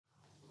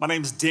My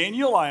name's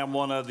Daniel. I am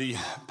one of the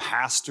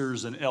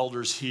pastors and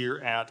elders here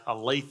at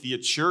Aletheia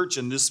Church.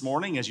 And this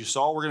morning, as you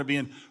saw, we're going to be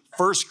in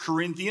 1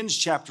 Corinthians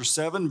chapter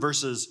 7,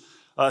 verses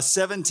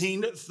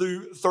 17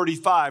 through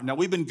 35. Now,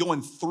 we've been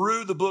going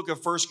through the book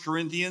of 1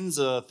 Corinthians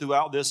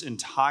throughout this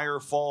entire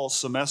fall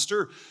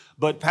semester.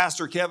 But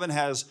Pastor Kevin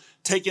has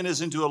taken us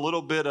into a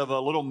little bit of a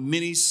little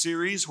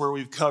mini-series where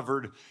we've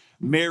covered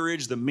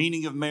marriage, the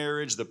meaning of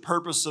marriage, the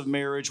purpose of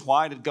marriage,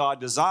 why did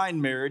God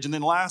design marriage? And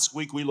then last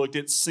week we looked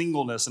at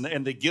singleness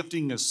and the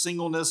gifting of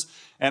singleness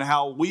and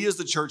how we as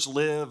the church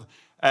live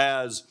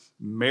as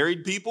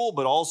married people,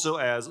 but also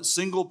as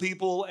single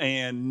people,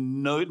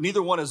 and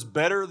neither one is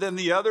better than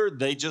the other.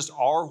 They just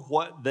are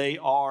what they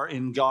are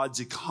in God's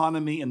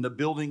economy and the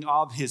building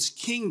of his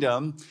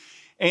kingdom.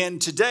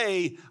 And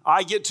today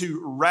I get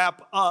to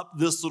wrap up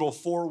this little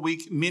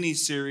 4-week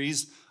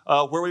mini-series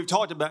where we've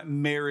talked about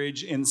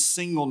marriage and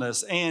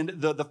singleness. And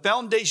the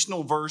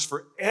foundational verse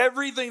for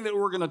everything that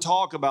we're going to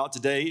talk about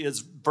today is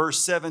verse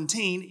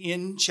 17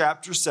 in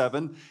chapter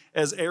 7,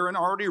 as Aaron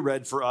already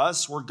read for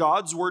us, where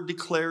God's word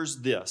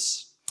declares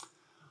this: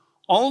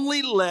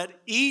 "Only let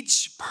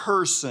each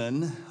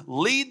person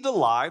lead the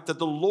life that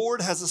the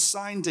Lord has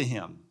assigned to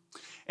him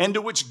and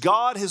to which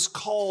God has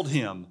called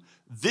him.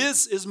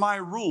 This is my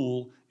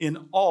rule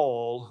in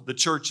all the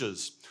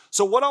churches."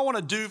 So what I want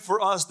to do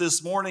for us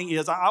this morning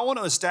is I want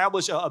to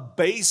establish a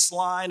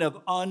baseline of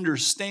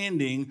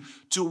understanding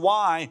to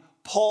why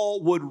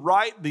Paul would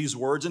write these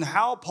words and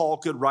how Paul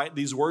could write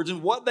these words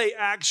and what they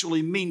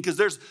actually mean, because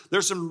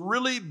there's some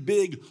really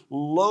big,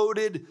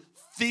 loaded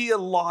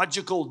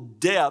theological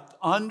depth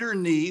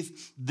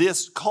underneath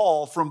this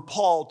call from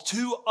Paul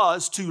to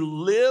us to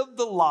live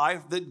the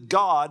life that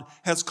God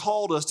has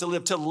called us to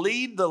live, to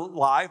lead the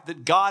life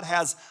that God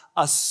has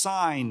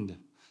assigned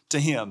to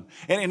him.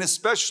 And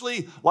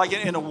especially like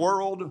in a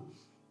world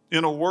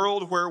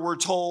where we're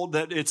told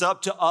that it's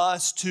up to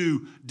us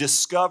to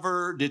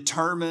discover,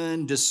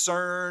 determine,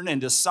 discern,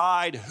 and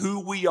decide who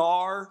we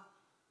are,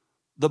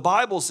 the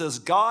Bible says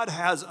God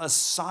has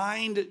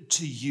assigned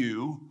to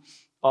you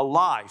a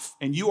life,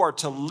 and you are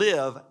to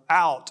live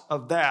out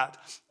of that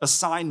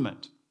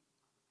assignment.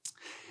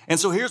 And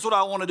so here's what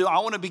I want to do. I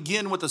want to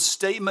begin with a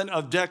statement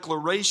of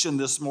declaration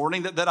this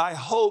morning that I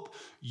hope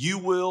you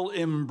will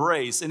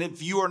embrace. And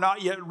if you are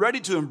not yet ready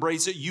to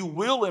embrace it, you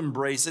will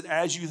embrace it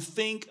as you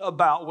think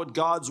about what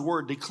God's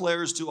word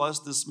declares to us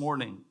this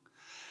morning.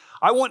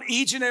 I want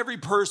each and every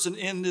person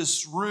in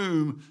this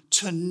room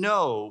to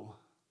know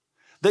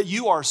that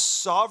you are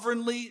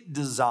sovereignly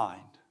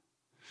designed.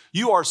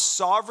 You are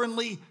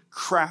sovereignly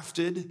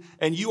crafted,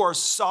 and you are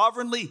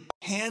sovereignly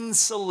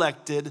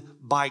hand-selected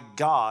by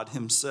God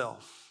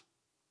himself.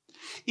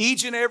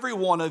 Each and every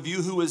one of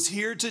you who is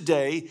here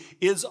today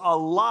is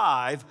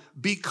alive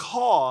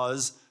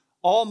because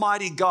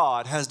Almighty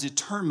God has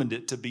determined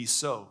it to be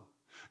so.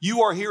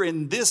 You are here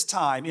in this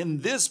time, in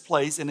this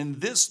place, and in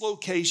this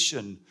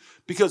location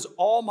because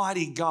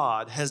Almighty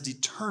God has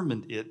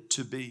determined it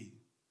to be.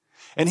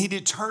 And he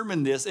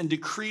determined this and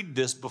decreed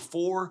this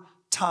before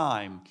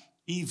time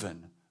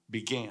even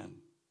began.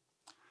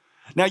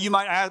 Now, you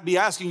might be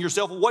asking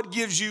yourself, what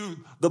gives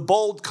you the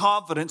bold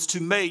confidence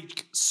to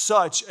make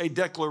such a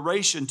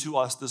declaration to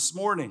us this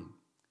morning?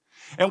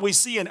 And we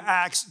see in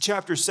Acts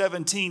chapter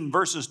 17,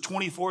 verses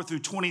 24 through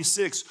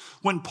 26,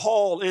 when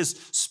Paul is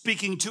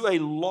speaking to a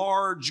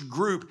large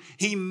group,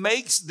 he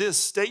makes this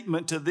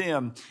statement to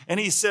them, and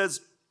he says,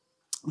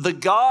 "The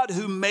God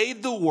who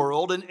made the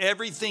world and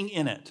everything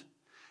in it,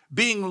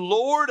 being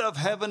Lord of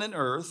heaven and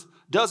earth,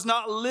 does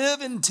not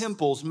live in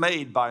temples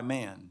made by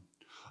man.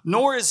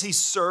 Nor is he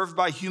served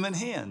by human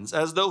hands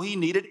as though he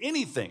needed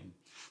anything,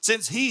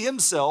 since he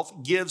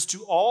himself gives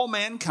to all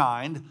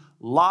mankind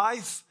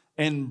life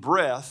and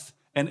breath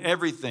and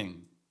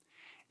everything.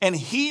 And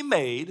he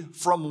made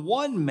from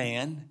one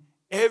man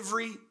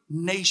every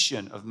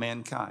nation of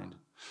mankind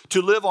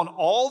to live on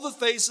all the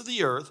face of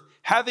the earth,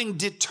 having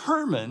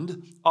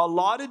determined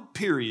allotted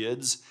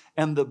periods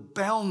and the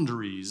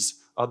boundaries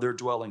of their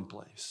dwelling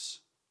place."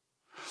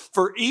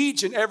 For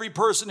each and every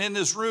person in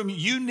this room,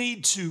 you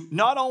need to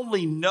not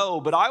only know,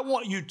 but I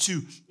want you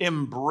to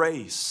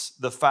embrace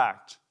the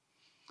fact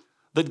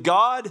that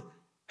God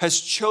has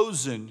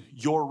chosen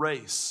your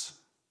race.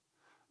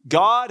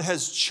 God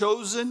has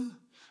chosen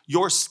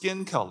your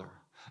skin color.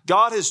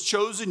 God has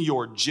chosen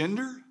your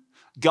gender.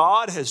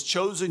 God has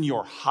chosen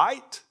your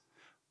height.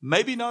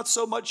 Maybe not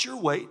so much your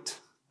weight,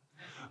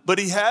 but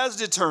he has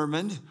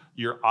determined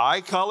your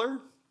eye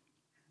color.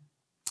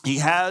 He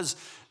has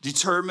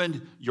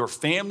determined your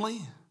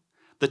family,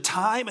 the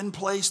time and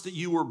place that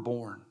you were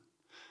born.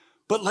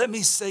 But let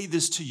me say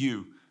this to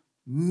you.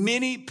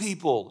 Many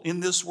people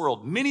in this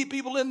world, many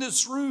people in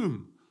this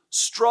room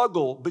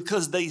struggle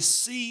because they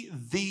see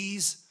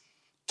these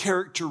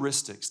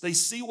characteristics. They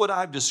see what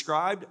I've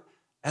described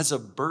as a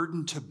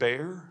burden to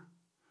bear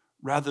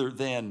rather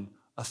than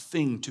a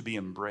thing to be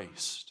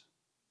embraced.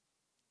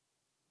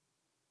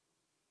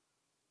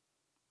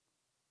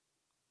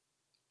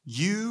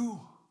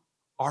 You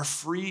are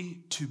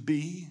free to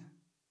be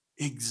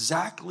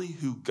exactly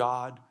who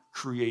God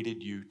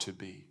created you to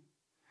be.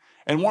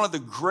 And one of the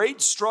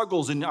great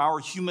struggles in our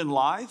human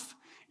life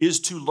is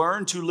to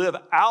learn to live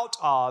out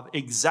of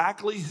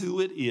exactly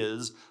who it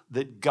is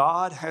that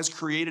God has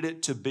created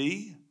it to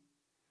be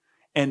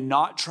and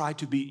not try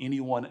to be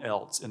anyone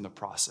else in the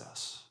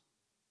process.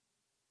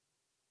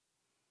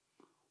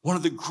 One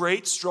of the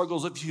great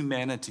struggles of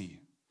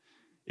humanity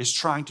is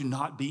trying to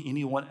not be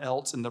anyone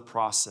else in the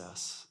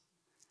process.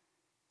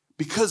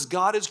 Because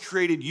God has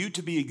created you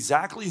to be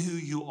exactly who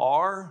you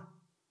are,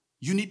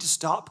 you need to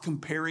stop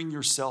comparing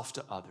yourself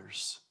to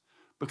others.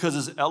 Because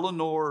as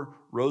Eleanor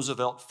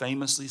Roosevelt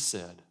famously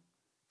said,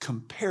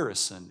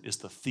 comparison is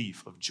the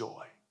thief of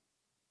joy.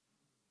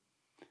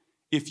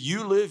 If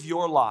you live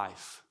your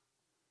life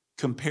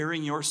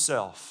comparing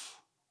yourself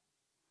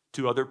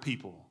to other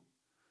people,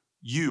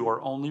 you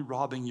are only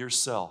robbing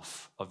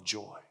yourself of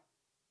joy.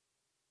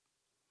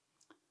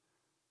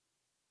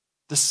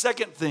 The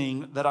second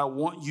thing that I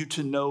want you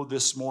to know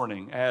this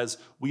morning as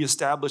we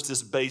establish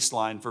this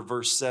baseline for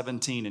verse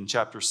 17 in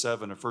chapter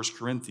 7 of 1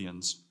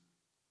 Corinthians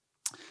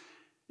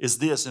is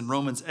this in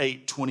Romans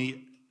 8,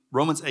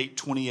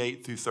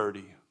 28 through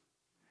 30.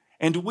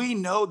 And we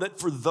know that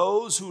for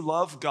those who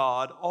love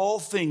God, all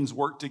things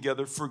work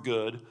together for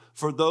good,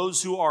 for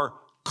those who are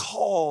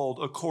called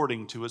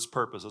according to his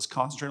purpose. Let's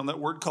concentrate on that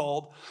word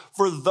called.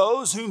 For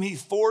those whom he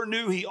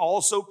foreknew, he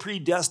also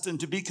predestined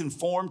to be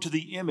conformed to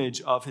the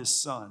image of his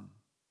Son,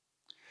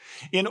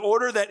 in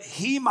order that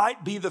he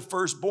might be the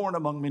firstborn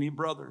among many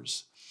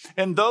brothers.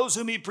 And those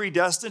whom he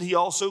predestined, he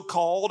also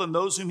called. And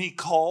those whom he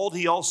called,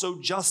 he also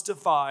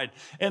justified.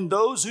 And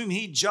those whom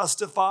he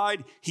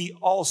justified, he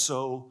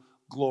also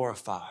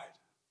glorified.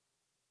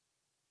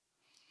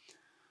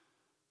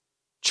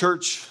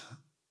 Church,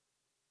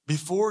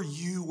 before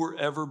you were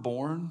ever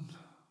born,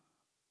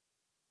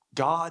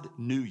 God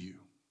knew you.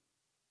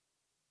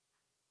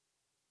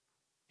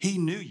 He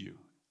knew you.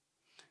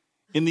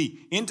 In the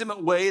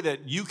intimate way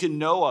that you can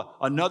know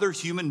another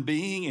human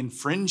being in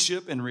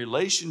friendship and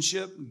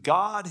relationship,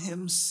 God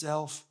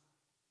himself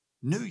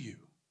knew you.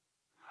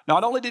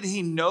 Not only did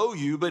he know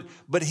you,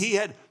 but he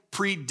had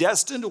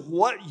predestined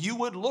what you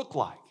would look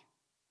like.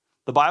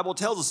 The Bible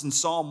tells us in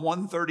Psalm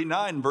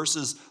 139,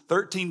 verses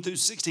 13 through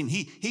 16,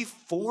 he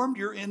formed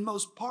your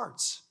inmost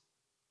parts.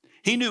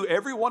 He knew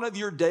every one of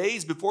your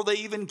days before they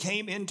even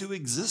came into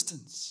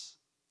existence.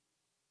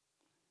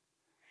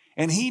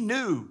 And he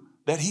knew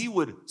that he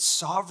would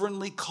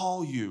sovereignly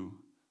call you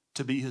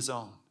to be his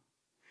own.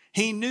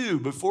 He knew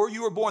before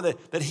you were born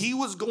that he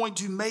was going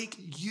to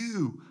make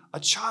you a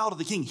child of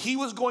the King. He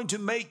was going to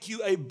make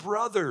you a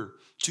brother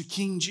to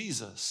King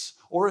Jesus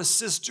or a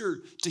sister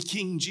to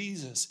King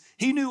Jesus.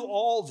 He knew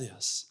all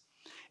this.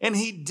 And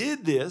he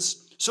did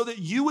this so that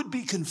you would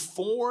be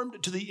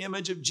conformed to the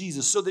image of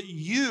Jesus, so that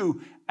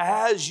you,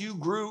 as you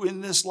grew in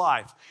this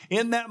life,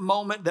 in that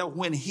moment that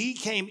when he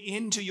came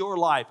into your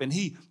life, and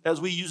he, as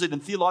we use it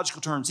in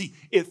theological terms, he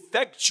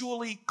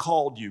effectually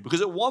called you. Because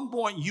at one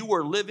point you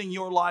were living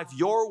your life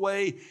your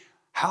way,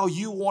 how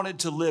you wanted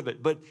to live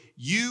it. But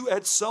you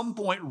at some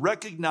point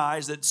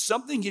recognized that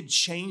something had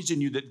changed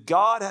in you, that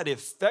God had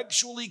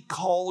effectually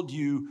called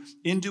you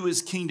into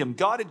his kingdom.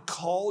 God had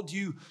called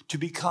you to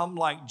become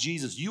like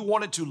Jesus. You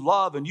wanted to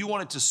love and you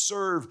wanted to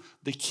serve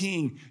the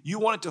King. You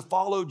wanted to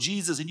follow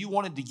Jesus and you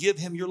wanted to give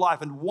him your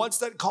life. And once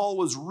that call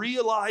was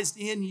realized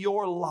in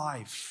your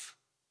life,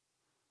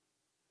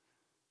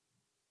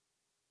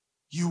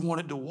 you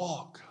wanted to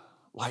walk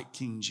like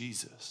King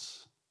Jesus.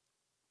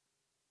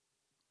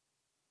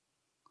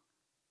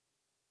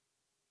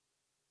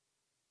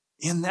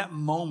 In that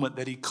moment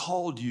that he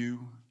called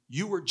you,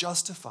 you were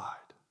justified.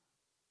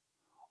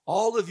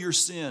 All of your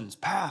sins,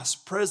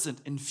 past, present,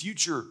 and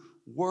future,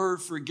 were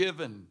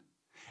forgiven.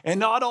 And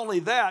not only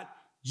that,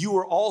 you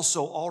were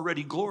also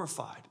already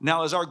glorified.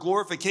 Now, is our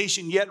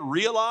glorification yet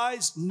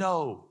realized?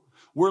 No.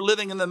 We're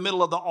living in the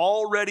middle of the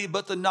already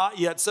but the not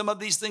yet. Some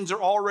of these things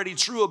are already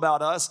true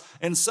about us,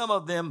 and some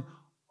of them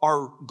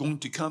are going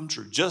to come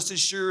true. Just as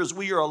sure as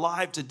we are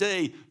alive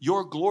today,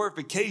 your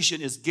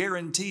glorification is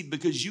guaranteed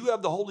because you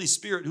have the Holy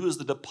Spirit who is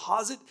the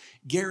deposit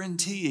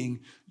guaranteeing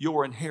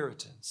your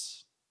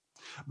inheritance.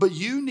 But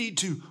you need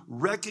to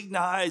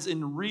recognize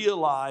and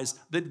realize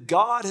that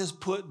God has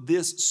put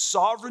this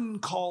sovereign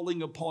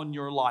calling upon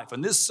your life.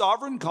 And this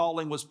sovereign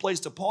calling was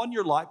placed upon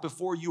your life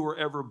before you were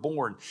ever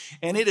born.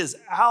 And it is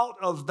out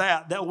of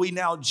that we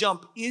now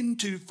jump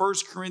into 1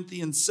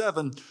 Corinthians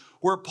 7,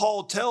 where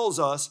Paul tells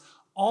us,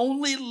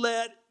 only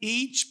let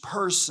each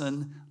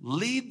person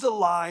lead the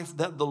life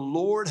that the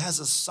Lord has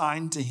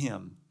assigned to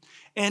him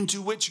and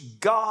to which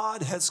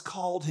God has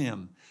called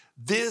him.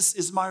 This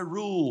is my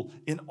rule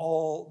in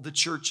all the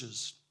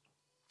churches.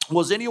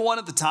 Was anyone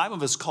at the time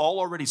of his call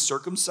already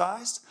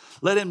circumcised?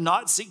 Let him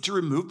not seek to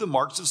remove the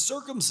marks of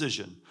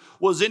circumcision.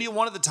 Was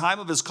anyone at the time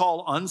of his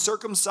call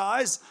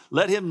uncircumcised?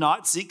 Let him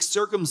not seek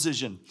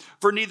circumcision.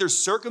 For neither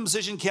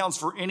circumcision counts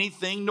for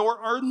anything nor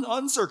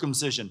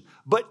uncircumcision,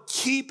 but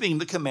keeping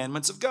the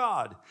commandments of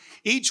God.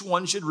 Each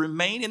one should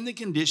remain in the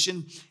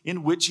condition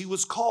in which he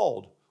was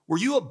called. Were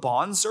you a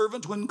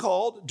bondservant when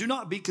called? Do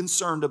not be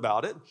concerned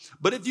about it.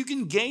 But if you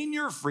can gain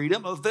your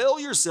freedom, avail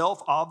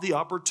yourself of the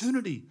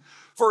opportunity.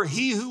 For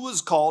he who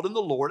was called in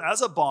the Lord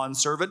as a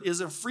bondservant is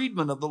a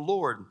freedman of the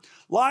Lord.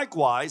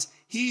 Likewise,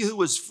 he who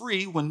was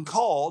free when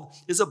called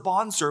is a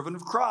bondservant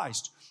of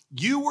Christ.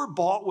 You were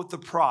bought with a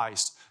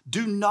price.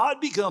 Do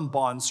not become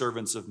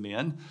bondservants of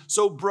men.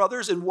 So,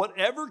 brothers, in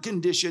whatever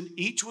condition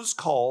each was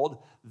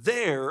called,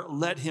 there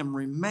let him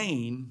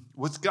remain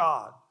with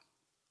God.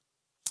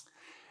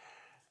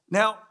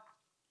 Now,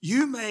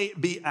 you may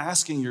be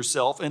asking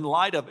yourself, in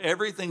light of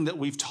everything that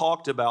we've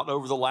talked about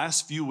over the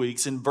last few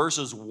weeks in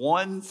verses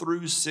 1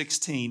 through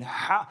 16,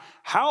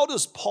 how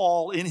does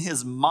Paul in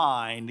his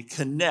mind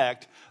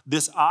connect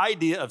this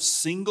idea of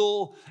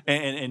single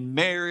and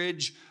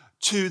marriage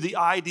to the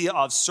idea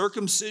of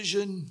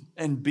circumcision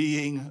and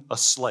being a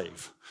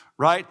slave,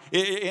 right?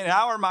 In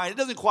our mind, it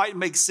doesn't quite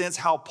make sense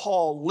how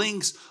Paul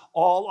links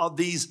all of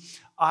these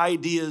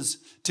ideas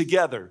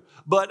together.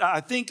 But I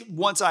think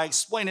once I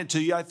explain it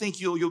to you, I think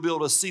you'll be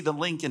able to see the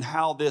link in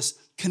how this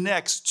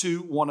connects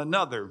to one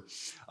another.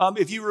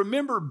 If you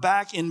remember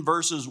back in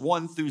verses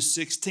 1 through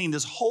 16,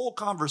 this whole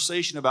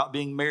conversation about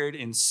being married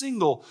and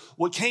single,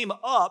 what came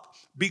up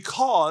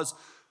because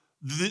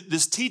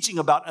this teaching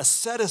about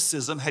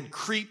asceticism had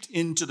creeped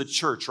into the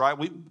church, right?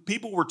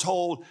 People were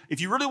told, if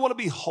you really want to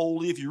be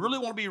holy, if you really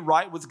want to be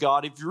right with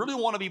God, if you really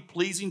want to be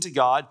pleasing to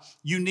God,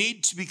 you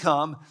need to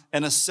become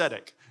an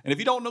ascetic. And if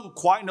you don't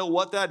quite know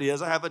what that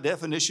is, I have a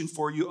definition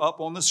for you up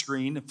on the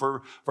screen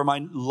for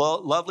my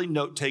lovely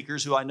note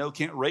takers who I know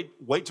can't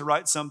wait to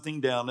write something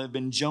down. They've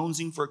been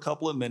jonesing for a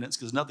couple of minutes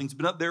because nothing's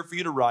been up there for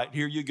you to write.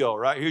 Here you go,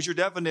 right? Here's your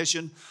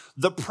definition.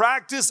 The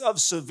practice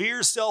of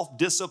severe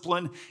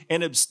self-discipline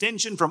and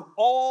abstention from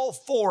all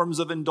forms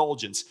of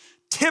indulgence,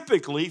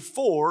 typically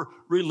for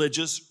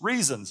religious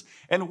reasons.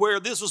 And where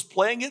this was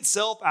playing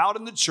itself out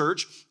in the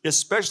church,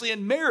 especially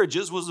in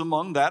marriages, was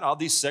among that of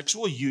the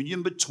sexual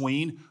union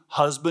between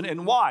husband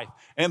and wife.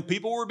 And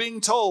people were being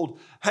told,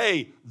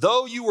 hey,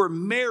 though you were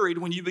married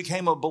when you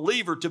became a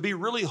believer, to be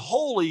really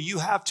holy, you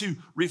have to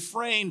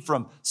refrain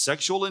from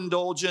sexual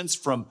indulgence,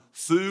 from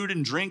food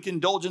and drink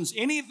indulgence,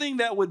 anything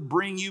that would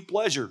bring you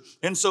pleasure.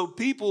 And so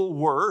people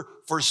were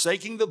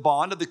forsaking the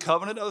bond of the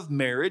covenant of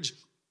marriage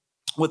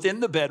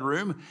within the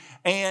bedroom,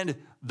 and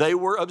they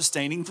were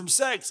abstaining from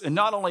sex. And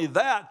not only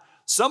that,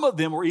 some of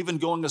them were even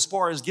going as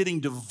far as getting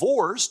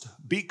divorced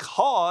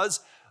because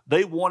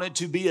they wanted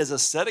to be as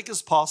ascetic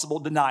as possible,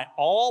 deny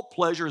all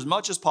pleasure as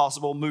much as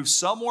possible, move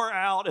somewhere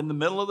out in the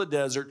middle of the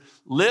desert,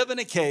 live in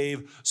a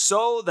cave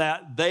so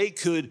that they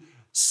could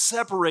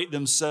separate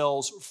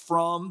themselves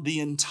from the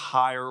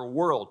entire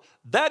world.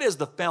 That is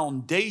the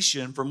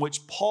foundation from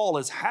which Paul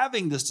is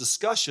having this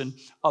discussion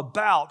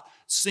about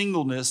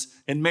singleness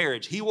and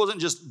marriage. He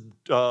wasn't just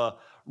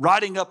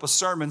writing up a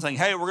sermon saying,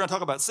 hey, we're going to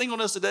talk about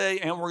singleness today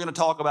and we're going to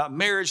talk about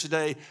marriage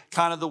today,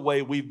 kind of the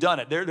way we've done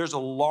it. There's a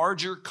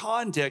larger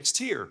context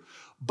here.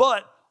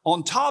 But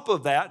on top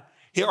of that,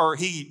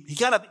 he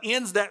kind of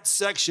ends that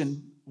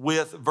section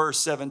with verse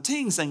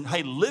 17 saying,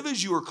 hey, live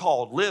as you were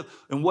called. Live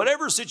in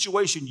whatever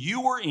situation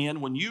you were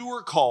in when you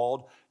were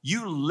called,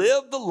 you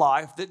live the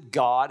life that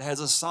God has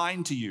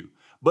assigned to you.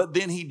 But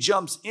then he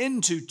jumps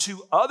into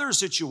two other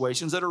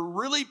situations that are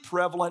really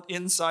prevalent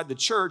inside the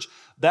church,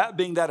 that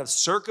being that of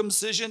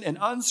circumcision and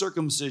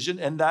uncircumcision,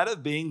 and that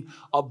of being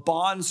a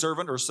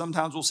bondservant, or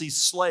sometimes we'll see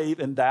slave,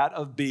 and that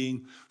of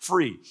being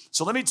free.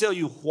 So let me tell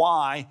you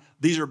why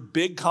these are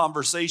big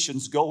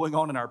conversations going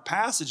on in our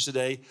passage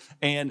today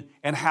and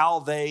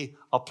how they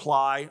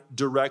apply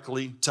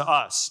directly to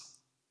us.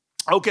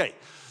 Okay.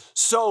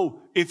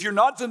 So if you're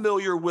not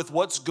familiar with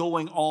what's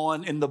going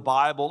on in the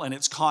Bible and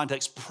its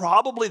context,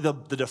 probably the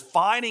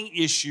defining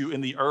issue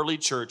in the early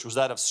church was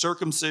that of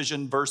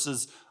circumcision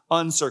versus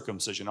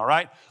uncircumcision, all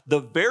right? The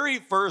very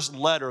first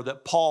letter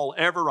that Paul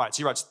ever writes,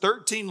 he writes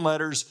 13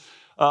 letters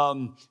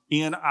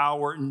in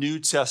our New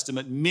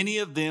Testament, many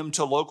of them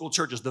to local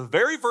churches. The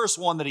very first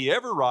one that he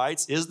ever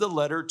writes is the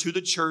letter to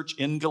the church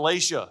in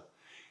Galatia.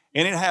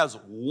 And it has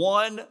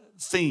one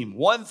theme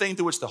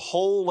to which the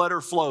whole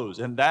letter flows,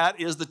 and that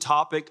is the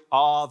topic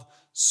of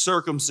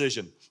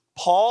circumcision.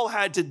 Paul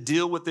had to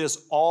deal with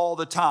this all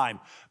the time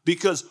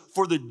because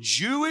for the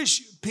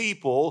Jewish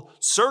people,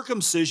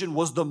 circumcision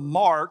was the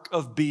mark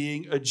of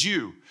being a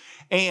Jew.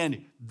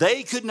 And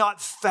they could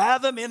not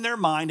fathom in their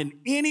mind in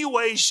any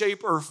way,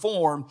 shape, or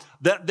form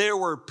that there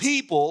were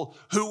people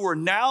who were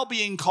now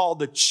being called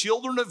the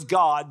children of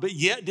God, but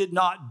yet did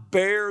not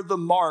bear the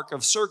mark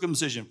of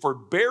circumcision. For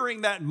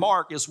bearing that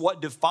mark is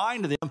what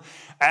defined them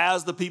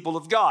as the people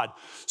of God.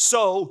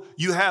 So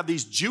you have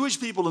these Jewish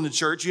people in the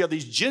church, you have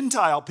these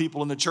Gentile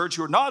people in the church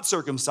who are not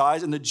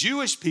circumcised, and the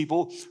Jewish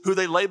people who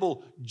they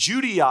label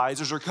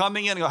Judaizers are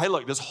coming in and go, hey,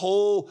 look, this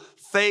whole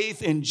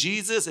faith in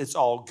Jesus, it's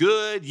all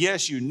good.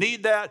 Yes, you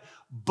need that.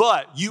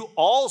 But you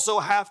also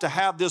have to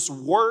have this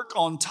work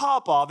on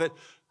top of it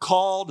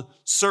called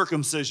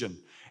circumcision.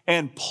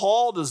 And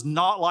Paul does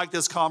not like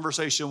this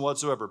conversation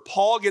whatsoever.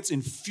 Paul gets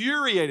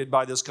infuriated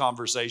by this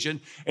conversation,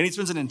 and he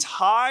spends an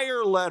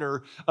entire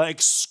letter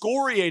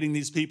excoriating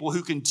these people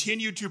who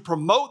continue to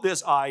promote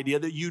this idea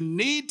that you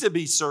need to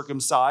be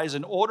circumcised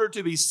in order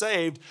to be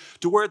saved,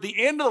 to where at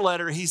the end of the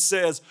letter he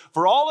says,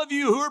 for all of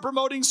you who are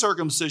promoting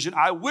circumcision,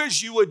 I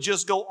wish you would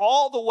just go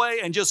all the way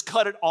and just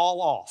cut it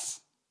all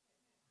off.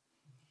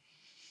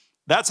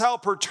 That's how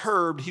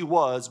perturbed he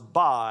was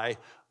by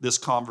this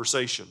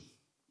conversation.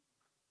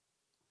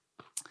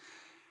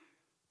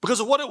 Because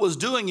of what it was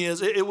doing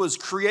is it was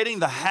creating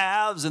the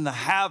haves and the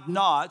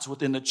have-nots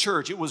within the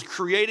church. It was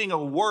creating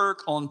a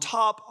work on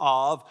top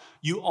of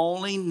you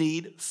only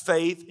need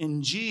faith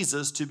in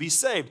Jesus to be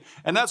saved.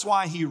 And that's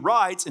why he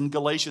writes in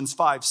Galatians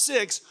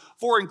 5:6,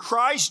 for in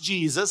Christ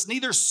Jesus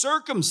neither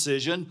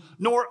circumcision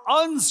nor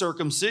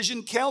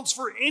uncircumcision counts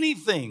for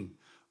anything,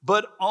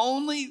 but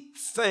only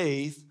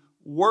faith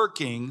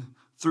working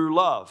through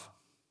love.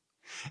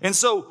 And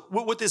so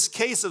with this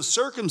case of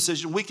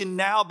circumcision, we can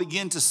now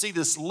begin to see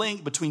this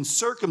link between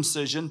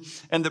circumcision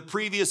and the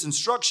previous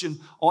instruction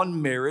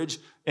on marriage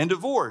and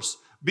divorce,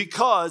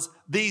 because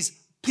these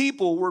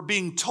people were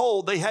being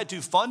told they had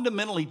to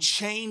fundamentally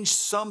change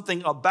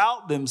something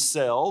about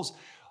themselves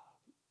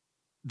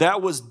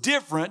that was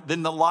different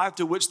than the life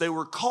to which they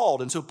were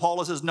called. And so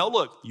Paul says, no,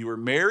 look, you were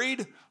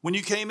married when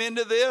you came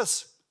into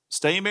this,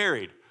 stay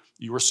married.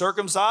 You were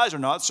circumcised or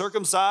not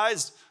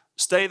circumcised,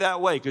 stay that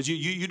way, because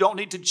you don't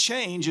need to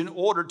change in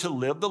order to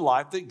live the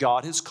life that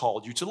God has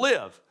called you to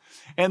live.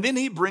 And then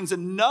he brings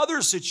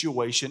another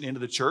situation into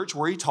the church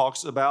where he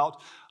talks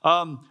about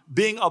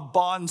being a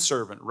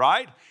bondservant,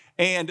 right?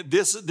 And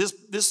this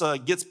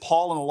gets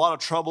Paul in a lot of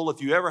trouble.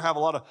 If you ever have a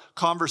lot of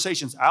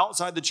conversations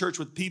outside the church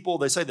with people,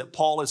 they say that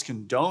Paul is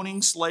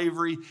condoning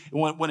slavery,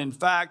 when in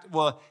fact,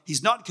 well,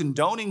 he's not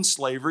condoning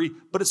slavery,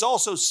 but it's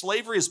also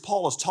slavery, as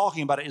Paul is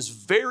talking about it, is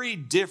very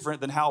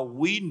different than how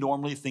we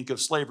normally think of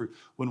slavery.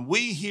 When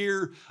we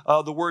hear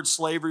the word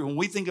slavery, when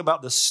we think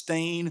about the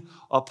stain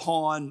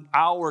upon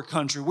our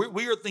country,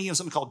 we are thinking of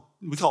something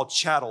we call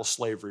chattel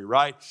slavery,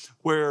 right?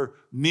 Where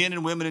men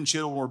and women and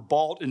children were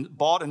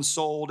bought and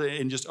sold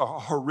in just a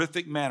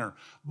horrific manner.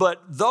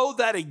 But though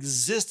that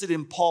existed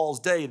in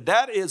Paul's day,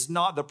 that is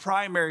not the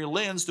primary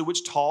lens through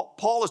which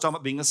Paul is talking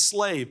about being a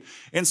slave.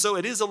 And so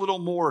it is a little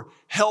more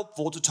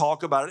helpful to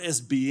talk about it as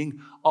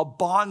being a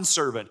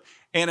bondservant.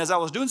 And as I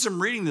was doing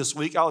some reading this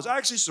week, I was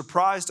actually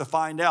surprised to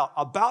find out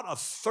about a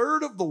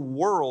third of the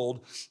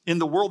world, in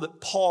the world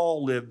that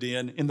Paul lived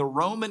in the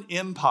Roman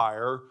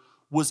Empire,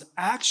 was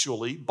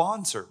actually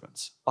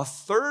bondservants. A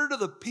third of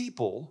the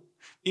people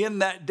in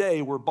that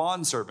day were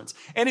bondservants.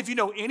 And if you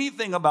know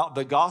anything about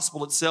the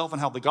gospel itself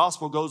and how the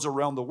gospel goes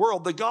around the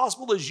world, the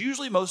gospel is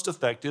usually most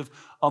effective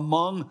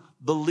among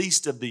the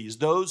least of these.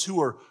 Those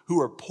who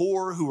are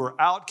poor, who are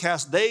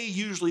outcasts, they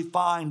usually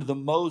find the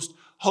most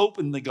hope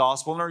in the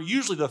gospel and are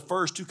usually the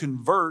first to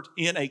convert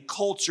in a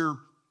culture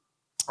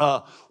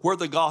where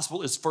the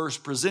gospel is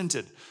first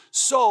presented.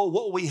 So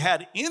what we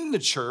had in the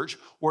church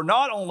were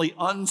not only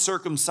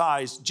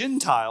uncircumcised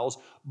Gentiles,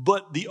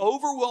 but the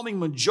overwhelming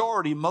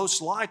majority most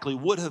likely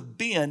would have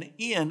been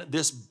in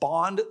this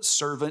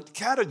bondservant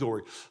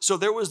category. So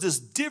there was this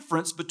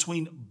difference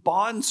between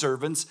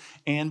bondservants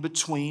and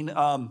between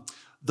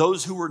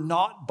those who were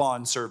not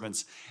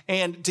bondservants.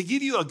 And to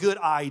give you a good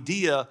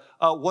idea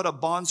what a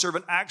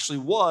bondservant actually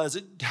was,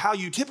 how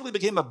you typically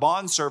became a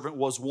bondservant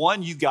was,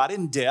 one, you got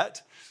in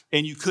debt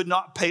and you could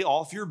not pay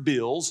off your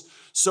bills,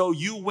 so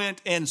you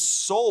went and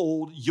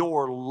sold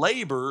your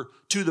labor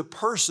to the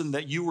person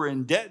that you were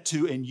in debt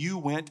to, and you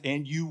went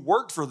and you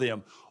worked for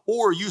them.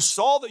 Or you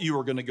saw that you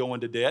were going to go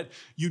into debt,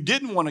 you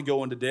didn't want to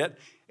go into debt,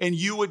 and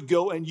you would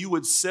go and you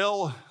would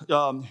sell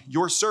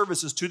your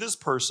services to this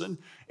person,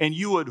 and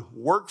you would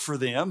work for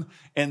them,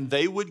 and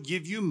they would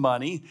give you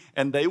money,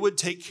 and they would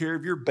take care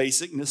of your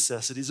basic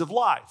necessities of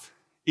life.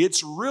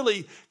 It's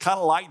really kind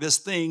of like this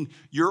thing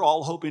you're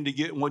all hoping to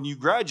get when you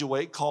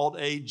graduate called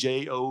a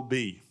job.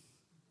 It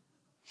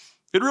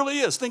really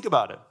is. Think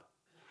about it.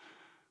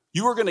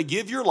 You are going to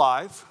give your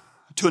life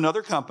to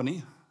another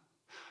company,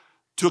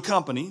 to a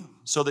company,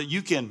 so that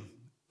you can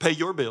pay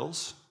your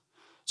bills,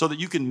 so that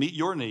you can meet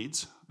your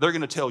needs. They're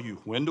going to tell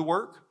you when to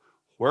work,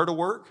 where to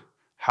work,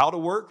 how to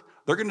work.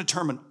 They're going to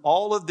determine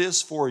all of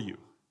this for you.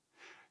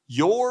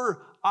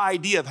 Your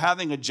idea of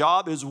having a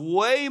job is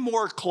way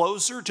more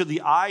closer to the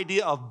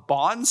idea of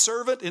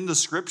bondservant in the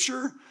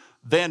scripture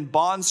than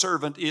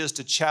bondservant is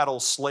to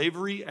chattel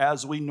slavery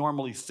as we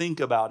normally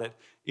think about it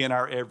in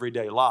our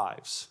everyday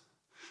lives.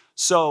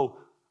 So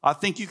I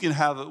think you can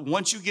have,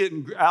 once you get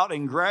out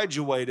and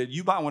graduated,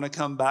 you might want to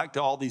come back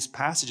to all these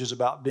passages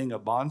about being a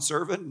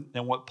bondservant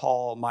and what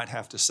Paul might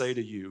have to say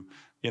to you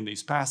in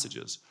these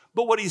passages.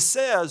 But what he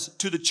says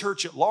to the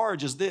church at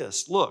large is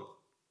this: look,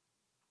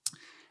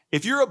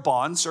 if you're a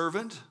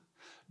bondservant,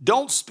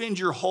 don't spend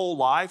your whole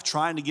life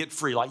trying to get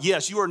free. Like,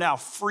 yes, you are now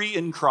free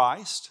in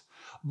Christ,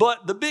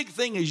 but the big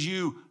thing is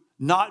you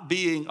not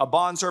being a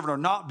bondservant or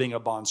not being a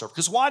bondservant.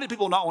 Because why did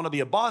people not want to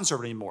be a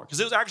bondservant anymore? Because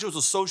it was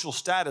a social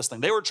status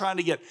thing. They were trying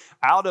to get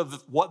out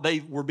of what they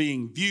were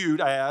being viewed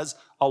as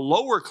a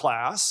lower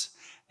class.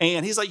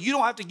 And he's like, you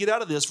don't have to get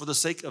out of this for the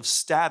sake of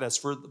status,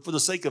 for the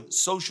sake of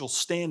social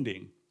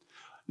standing.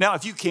 Now,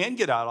 if you can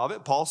get out of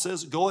it, Paul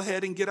says, go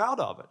ahead and get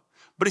out of it.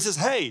 But he says,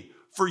 hey,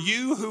 for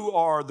you who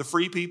are the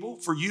free people,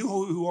 for you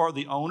who are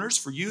the owners,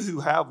 for you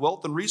who have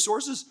wealth and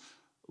resources,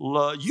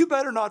 you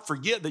better not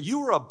forget that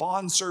you are a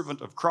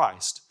bondservant of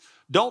Christ.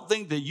 Don't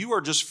think that you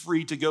are just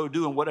free to go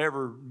doing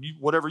whatever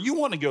you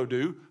want to go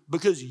do,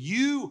 because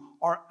you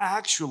are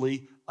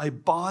actually a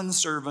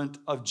bondservant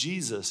of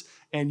Jesus,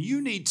 and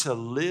you need to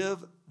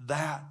live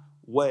that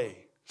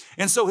way.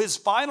 And so his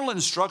final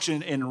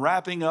instruction in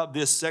wrapping up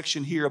this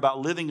section here about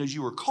living as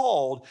you were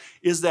called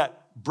is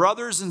that,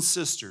 brothers and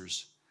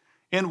sisters,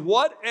 in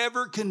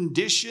whatever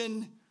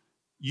condition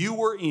you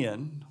were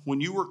in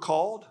when you were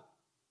called,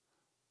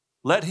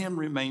 let him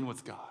remain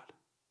with God.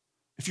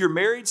 If you're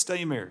married,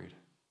 stay married.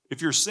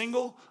 If you're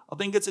single, I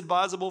think it's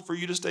advisable for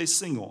you to stay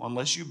single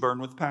unless you burn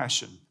with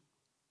passion.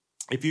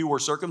 If you were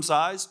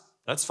circumcised,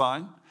 that's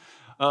fine.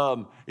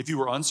 If you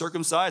were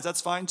uncircumcised,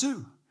 that's fine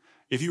too.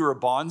 If you were a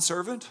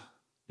bondservant,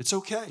 it's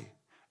okay.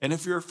 And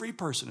if you're a free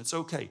person, it's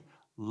okay.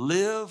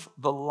 Live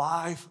the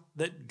life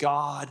that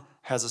God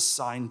has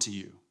assigned to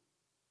you.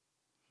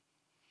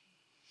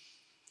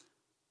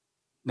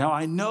 Now,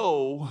 I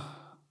know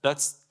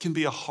that can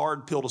be a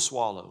hard pill to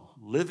swallow,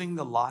 living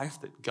the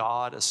life that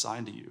God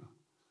assigned to you.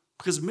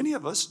 Because many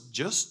of us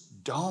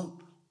just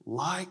don't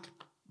like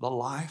the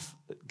life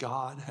that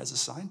God has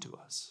assigned to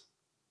us.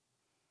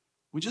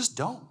 We just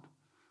don't.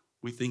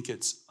 We think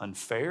it's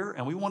unfair,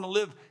 and we want to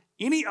live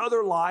any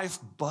other life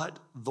but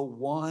the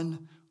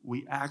one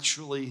we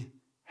actually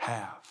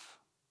have.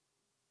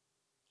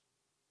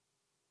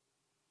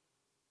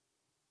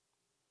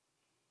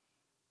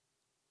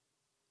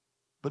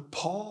 But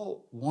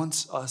Paul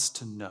wants us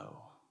to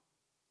know,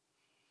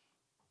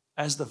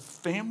 as the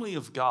family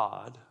of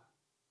God,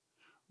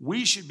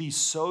 we should be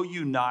so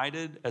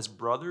united as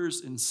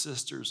brothers and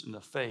sisters in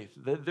the faith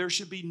that there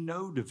should be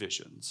no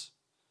divisions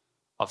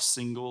of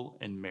single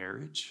and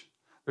marriage.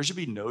 There should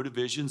be no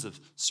divisions of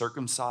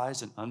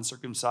circumcised and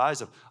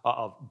uncircumcised,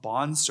 of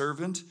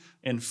bondservant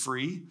and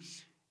free.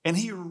 And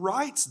he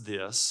writes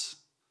this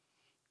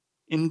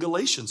in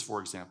Galatians, for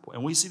example,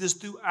 and we see this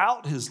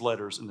throughout his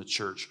letters in the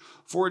church.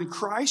 For in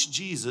Christ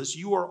Jesus,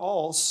 you are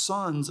all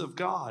sons of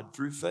God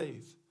through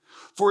faith.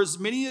 For as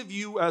many of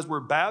you as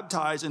were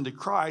baptized into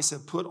Christ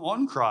have put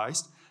on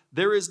Christ,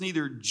 there is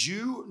neither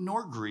Jew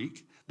nor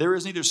Greek, there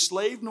is neither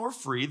slave nor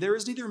free, there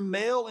is neither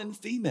male and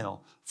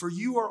female, for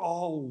you are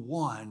all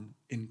one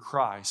in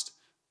Christ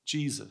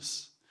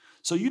Jesus.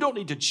 So you don't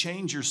need to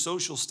change your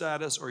social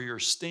status or your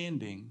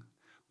standing,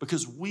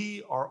 because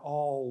we are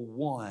all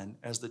one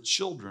as the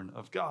children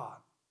of God.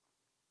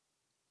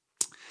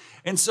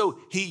 And so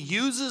he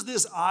uses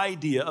this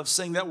idea of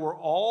saying that we're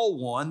all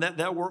one,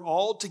 that we're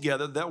all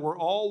together, that we're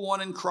all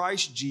one in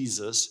Christ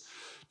Jesus,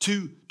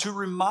 to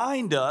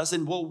remind us,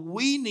 and what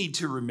we need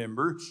to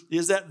remember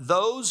is that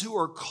those who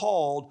are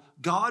called,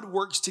 God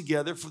works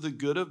together for the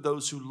good of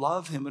those who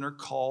love him and are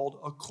called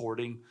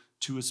according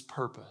to his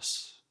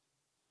purpose.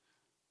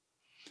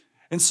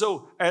 And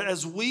so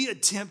as we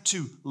attempt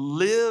to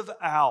live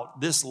out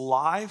this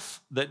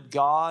life that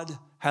God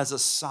has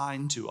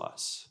assigned to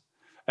us,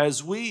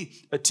 as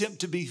we attempt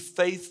to be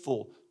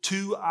faithful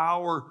to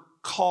our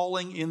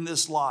calling in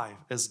this life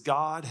as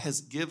God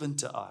has given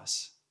to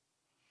us,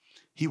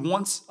 he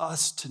wants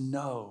us to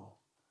know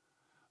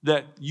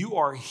that you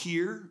are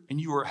here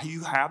and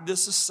you have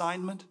this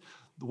assignment.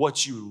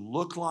 What you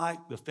look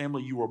like, the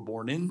family you were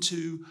born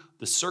into,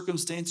 the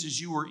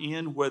circumstances you were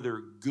in,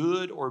 whether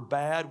good or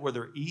bad,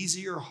 whether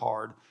easy or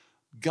hard,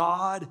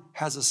 God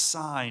has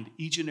assigned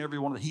each and every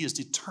one of them. He has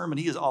determined,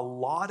 he has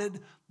allotted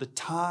the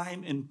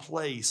time and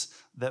place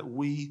that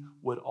we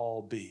would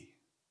all be.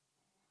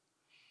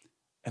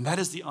 And that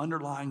is the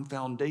underlying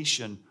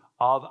foundation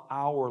of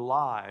our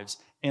lives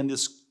and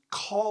this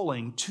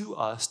calling to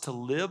us to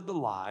live the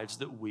lives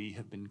that we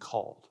have been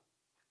called.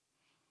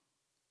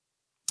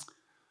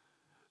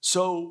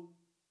 So,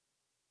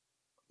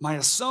 my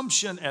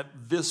assumption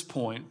at this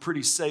point,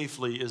 pretty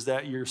safely, is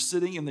that you're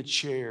sitting in the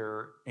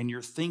chair and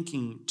you're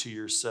thinking to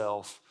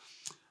yourself,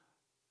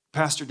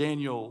 Pastor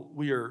Daniel,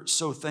 we are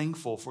so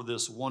thankful for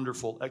this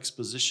wonderful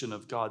exposition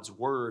of God's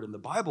word and the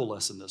Bible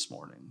lesson this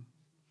morning.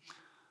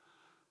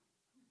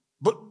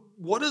 But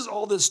what does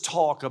all this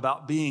talk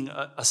about being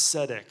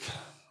ascetic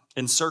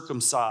and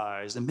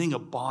circumcised and being a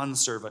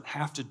bondservant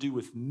have to do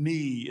with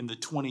me in the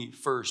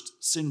 21st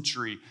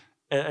century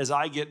as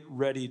I get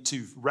ready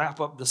to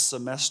wrap up the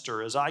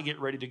semester, as I get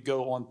ready to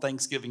go on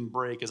Thanksgiving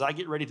break, as I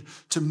get ready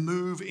to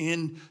move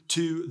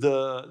into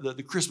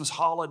the Christmas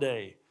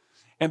holiday?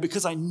 And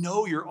because I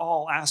know you're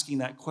all asking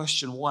that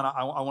question, one,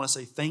 I want to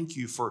say thank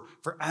you for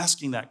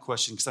asking that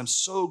question, because I'm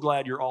so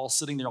glad you're all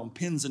sitting there on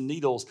pins and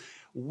needles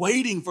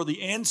waiting for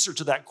the answer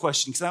to that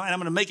question. Because I'm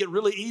going to make it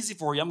really easy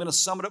for you. I'm going to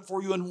sum it up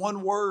for you in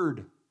one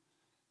word: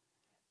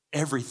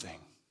 everything.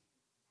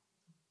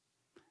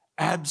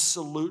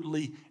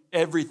 Absolutely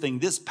everything.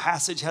 This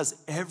passage has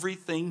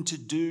everything to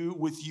do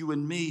with you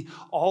and me.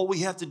 All we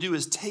have to do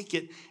is take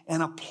it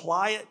and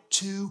apply it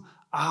to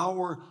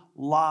our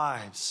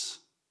lives.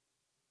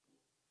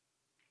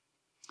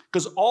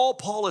 Because all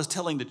Paul is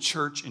telling the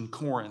church in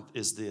Corinth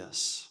is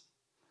this: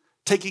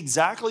 take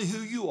exactly who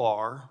you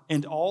are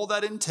and all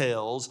that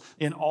entails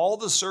in all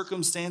the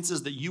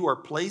circumstances that you are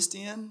placed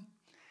in,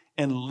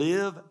 and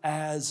live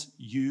as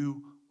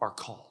you are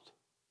called.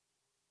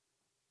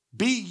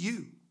 Be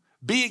you.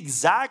 Be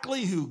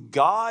exactly who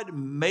God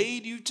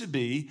made you to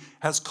be,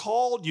 has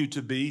called you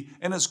to be,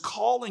 and is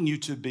calling you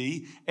to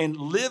be, and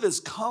live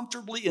as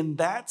comfortably in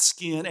that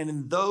skin and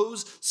in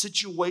those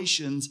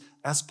situations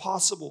as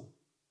possible.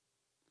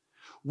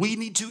 We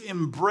need to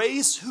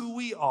embrace who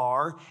we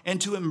are and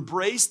to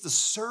embrace the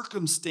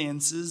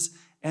circumstances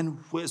and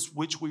with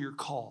which we are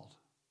called.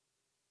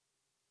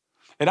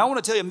 And I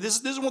want to tell you,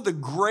 this is one of the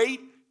great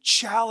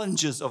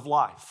challenges of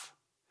life.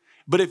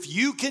 But if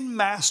you can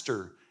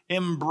master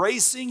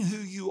embracing who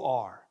you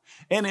are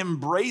and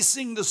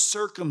embracing the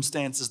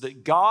circumstances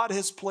that God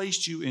has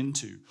placed you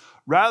into,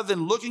 rather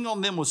than looking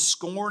on them with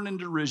scorn and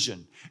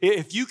derision,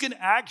 if you can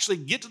actually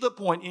get to the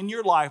point in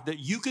your life that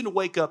you can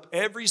wake up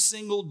every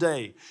single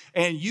day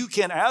and you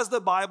can, as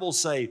the Bible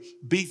say,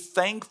 be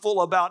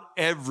thankful about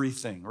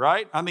everything,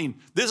 right? I mean,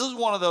 this is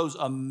one of those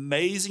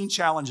amazing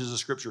challenges of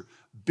Scripture.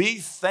 Be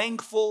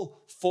thankful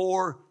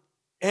for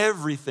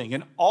everything.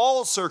 In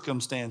all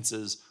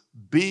circumstances,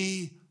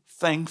 be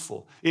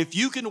thankful. If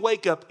you can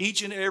wake up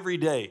each and every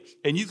day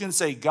and you can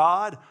say,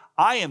 God,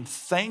 I am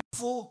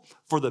thankful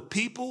for the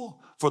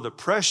people, for the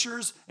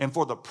pressures, and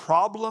for the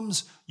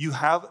problems you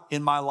have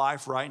in my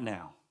life right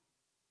now.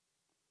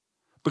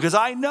 Because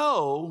I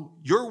know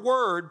your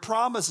word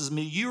promises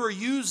me you are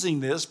using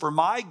this for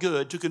my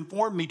good to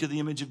conform me to the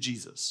image of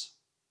Jesus.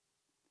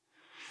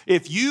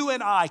 If you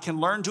and I can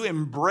learn to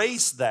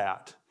embrace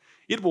that,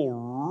 it will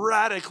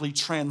radically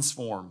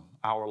transform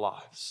our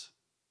lives.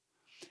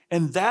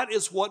 And that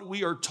is what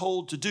we are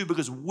told to do,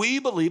 because we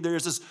believe there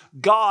is this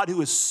God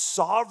who is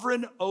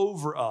sovereign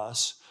over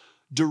us,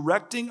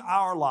 directing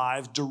our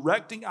lives,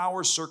 directing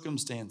our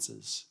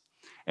circumstances.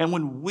 And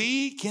when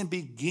we can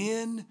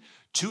begin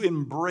to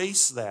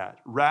embrace that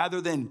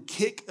rather than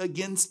kick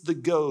against the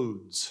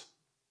goads,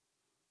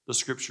 the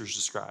Scriptures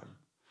describe,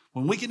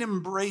 when we can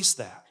embrace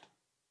that,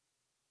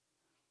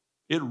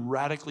 it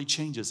radically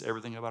changes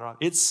everything about our life.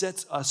 It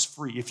sets us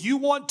free. If you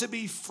want to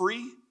be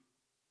free,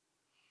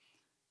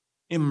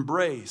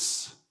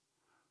 embrace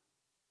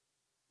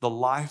the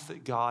life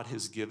that God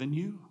has given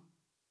you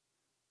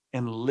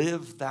and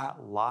live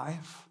that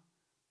life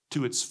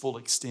to its full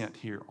extent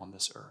here on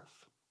this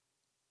earth.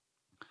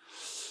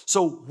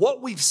 So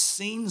what we've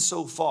seen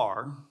so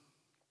far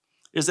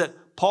is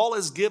that Paul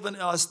has given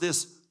us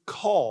this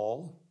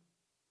call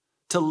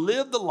to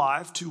live the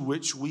life to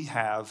which we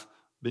have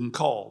been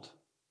called.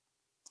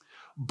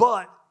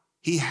 But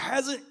he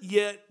hasn't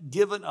yet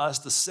given us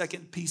the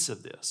second piece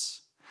of this.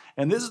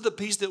 And this is the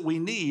piece that we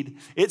need.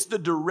 It's the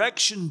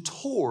direction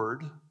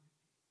toward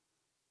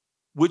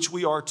which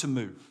we are to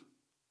move.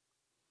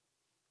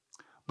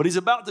 But he's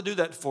about to do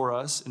that for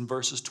us in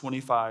verses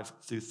 25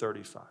 through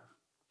 35.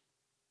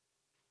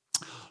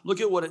 Look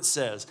at what it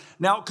says.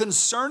 Now,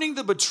 concerning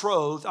the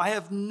betrothed, I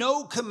have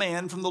no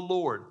command from the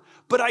Lord,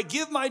 but I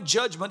give my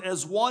judgment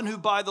as one who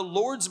by the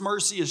Lord's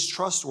mercy is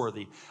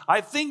trustworthy.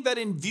 I think that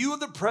in view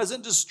of the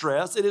present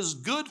distress, it is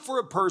good for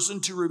a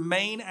person to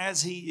remain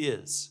as he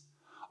is.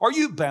 Are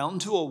you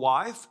bound to a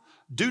wife?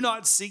 Do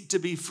not seek to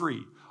be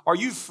free. Are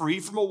you free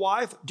from a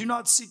wife? Do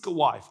not seek a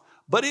wife.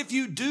 But if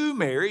you do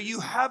marry, you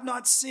have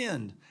not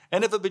sinned.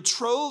 And if a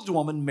betrothed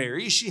woman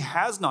marries, she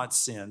has not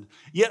sinned.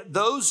 Yet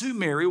those who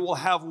marry will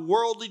have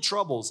worldly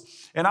troubles.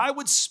 And I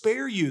would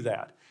spare you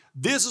that.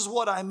 This is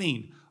what I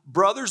mean.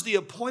 Brothers, the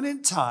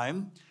appointed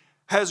time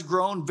has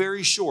grown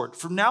very short.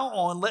 From now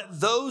on, let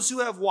those who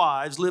have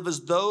wives live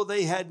as though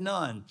they had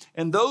none,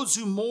 and those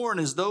who mourn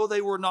as though they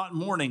were not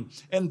mourning,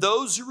 and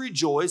those who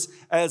rejoice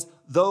as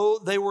though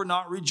they were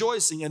not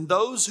rejoicing, and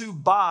those who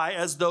buy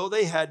as though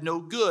they had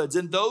no goods,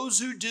 and those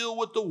who deal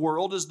with the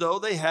world as though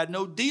they had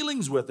no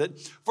dealings with it.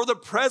 For the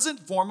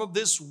present form of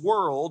this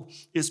world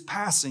is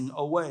passing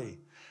away.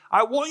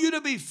 I want you to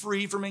be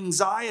free from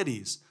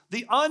anxieties.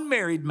 The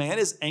unmarried man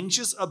is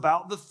anxious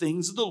about the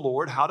things of the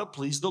Lord, how to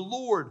please the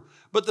Lord.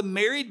 But the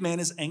married man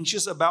is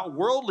anxious about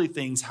worldly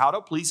things, how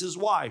to please his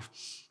wife.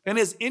 And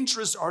his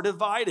interests are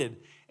divided.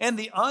 And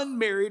the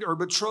unmarried or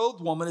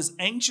betrothed woman is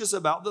anxious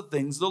about the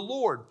things of the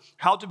Lord,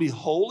 how to be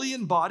holy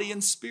in body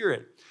and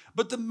spirit.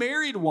 But the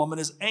married woman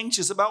is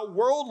anxious about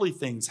worldly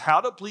things,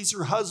 how to please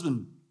her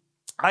husband.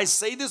 I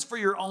say this for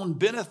your own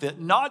benefit,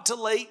 not to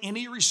lay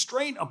any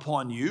restraint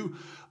upon you,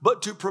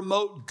 but to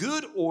promote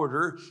good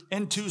order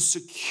and to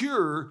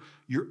secure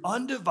your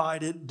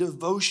undivided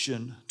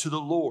devotion to the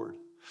Lord.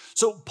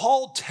 So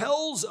Paul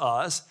tells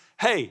us,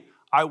 hey,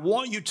 I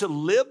want you to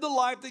live the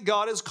life that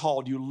God has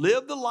called you,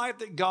 live the life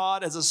that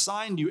God has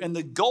assigned you. And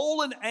the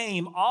goal and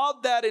aim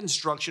of that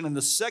instruction, and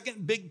the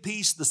second big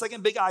piece, the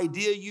second big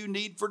idea you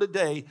need for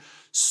today,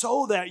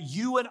 so that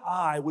you and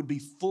I would be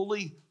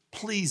fully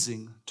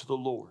pleasing to the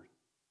Lord.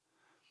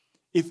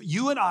 If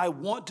you and I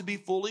want to be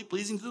fully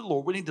pleasing to the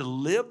Lord, we need to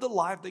live the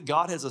life that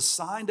God has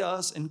assigned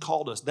us and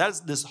called us.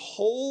 That's this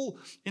whole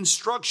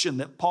instruction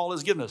that Paul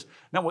has given us.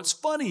 Now, what's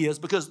funny is,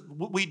 because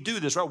we do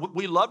this, right?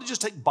 We love to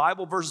just take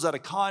Bible verses out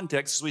of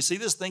context. So we see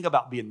this thing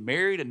about being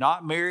married and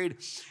not married,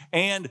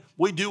 and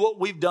we do what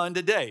we've done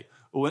today.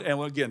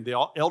 And again, the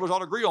elders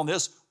all agree on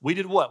this. We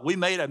did what? We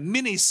made a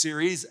mini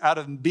series out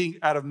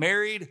of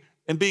married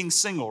and being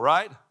single,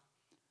 right?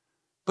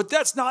 But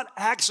that's not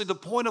actually the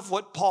point of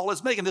what Paul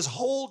is making. This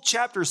whole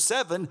chapter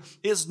 7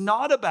 is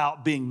not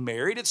about being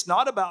married. It's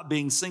not about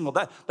being single.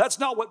 That's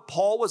not what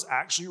Paul was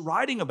actually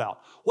writing about.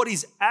 What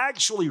he's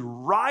actually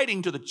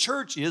writing to the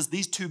church is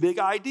these two big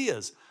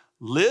ideas.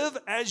 Live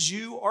as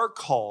you are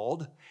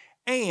called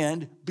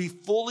and be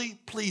fully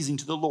pleasing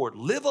to the Lord.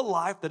 Live a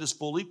life that is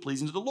fully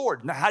pleasing to the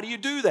Lord. Now, how do you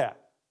do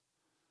that?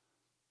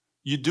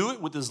 You do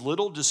it with as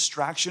little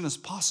distraction as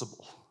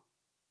possible.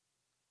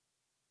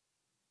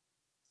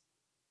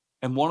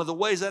 And one of the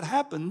ways that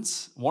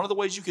happens, one of the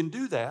ways you can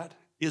do that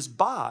is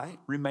by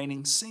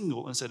remaining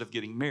single instead of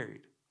getting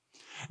married.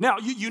 Now,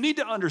 you need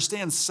to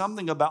understand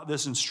something about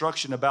this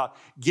instruction about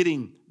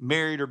getting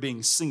married or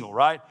being single,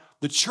 right?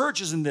 The church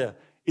is in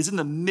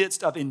the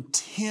midst of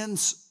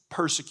intense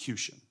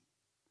persecution.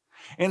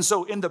 And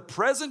so in the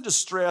present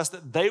distress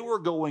that they were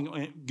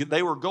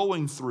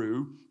going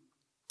through,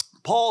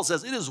 Paul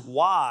says it is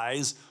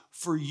wise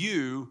for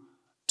you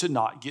to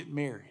not get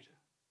married.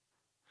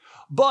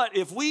 But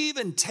if we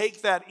even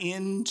take that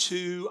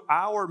into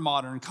our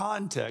modern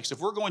context, if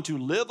we're going to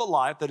live a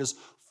life that is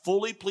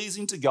fully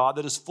pleasing to God,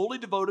 that is fully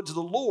devoted to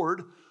the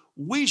Lord,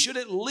 we should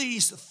at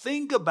least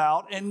think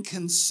about and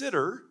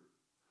consider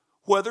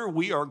whether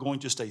we are going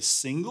to stay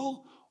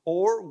single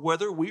or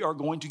whether we are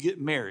going to get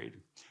married.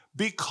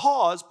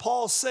 Because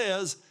Paul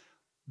says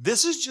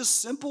this is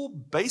just simple,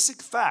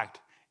 basic fact.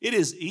 It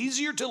is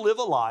easier to live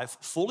a life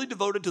fully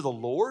devoted to the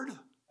Lord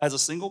as a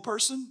single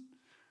person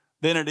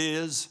than it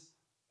is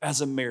as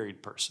a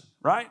married person,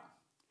 right?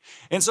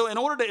 And so in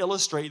order to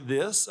illustrate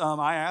this,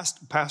 I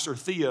asked Pastor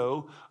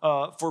Theo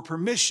for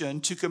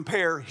permission to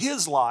compare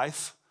his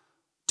life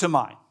to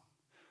mine.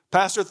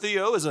 Pastor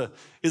Theo is a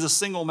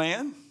single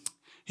man.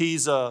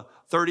 He's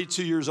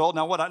 32 years old.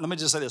 Now, let me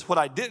just say this. What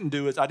I didn't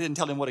do is I didn't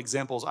tell him what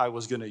examples I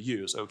was going to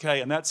use,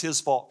 okay? And that's his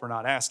fault for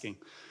not asking.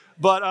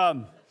 But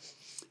I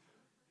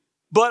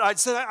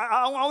said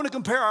I want to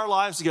compare our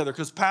lives together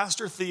because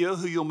Pastor Theo,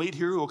 who you'll meet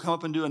here, who will come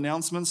up and do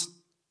announcements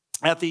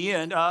at the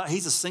end,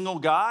 he's a single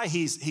guy.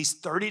 He's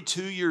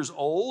 32 years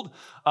old.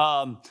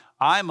 I'm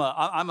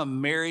a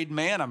married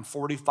man. I'm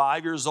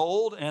 45 years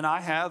old, and I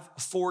have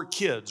 4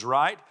 kids,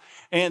 right?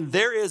 And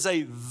there is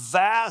a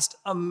vast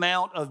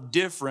amount of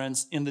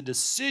difference in the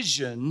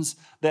decisions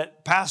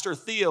that Pastor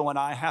Theo and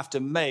I have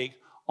to make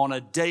on a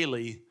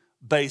daily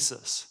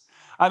basis.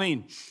 I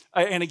mean,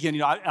 and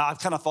again, I've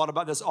kind of thought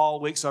about this all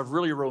week, so I've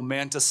really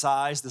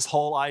romanticized this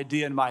whole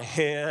idea in my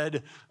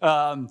head.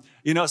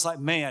 It's like,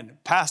 man,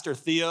 Pastor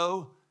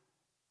Theo,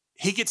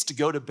 he gets to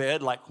go to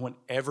bed like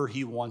whenever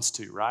he wants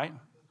to, right?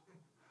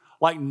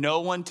 Like no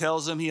one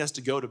tells him he has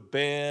to go to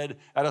bed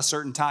at a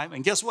certain time.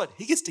 And guess what?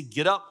 He gets to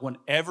get up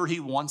whenever he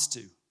wants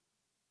to.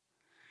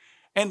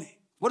 And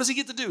what does he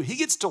get to do? He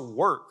gets to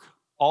work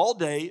all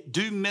day,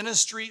 do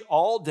ministry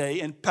all day,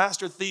 and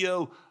Pastor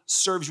Theo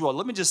serves you well.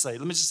 Let me just say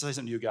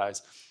something to you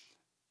guys.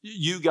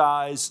 You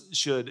guys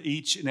should,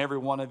 each and every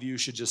one of you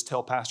should just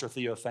tell Pastor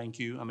Theo thank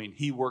you. I mean,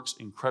 he works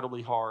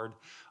incredibly hard.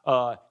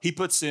 He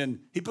puts in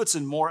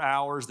more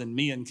hours than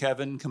me and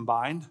Kevin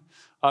combined.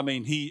 I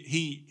mean,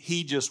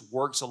 he just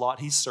works a lot.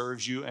 He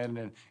serves you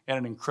in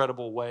an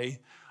incredible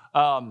way.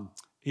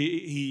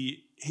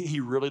 He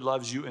really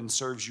loves you and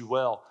serves you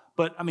well.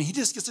 But I mean, he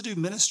just gets to do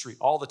ministry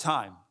all the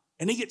time,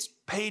 and he gets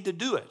paid to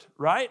do it,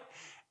 right?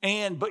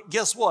 But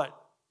guess what?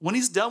 When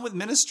he's done with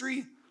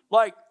ministry,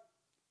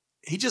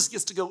 he just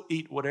gets to go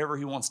eat whatever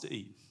he wants to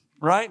eat,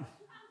 right?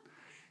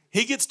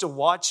 He gets to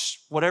watch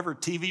whatever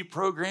TV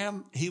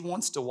program he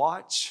wants to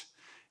watch.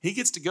 He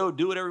gets to go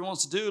do whatever he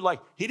wants to do.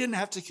 He didn't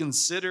have to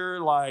consider,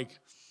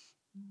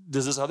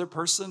 does this other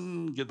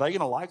person, are they going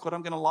to like what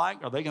I'm going to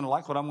like? Are they going to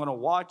like what I'm going to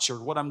watch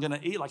or what I'm going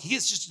to eat? He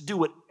gets just to do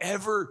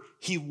whatever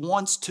he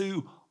wants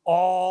to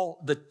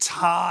all the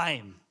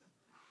time.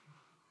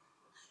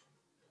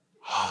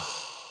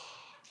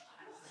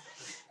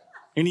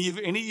 Any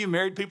of you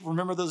married people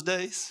remember those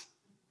days?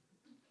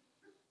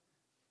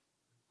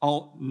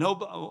 Oh,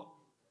 no,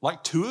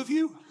 2 of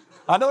you?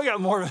 I know I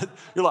got more.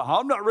 You're like,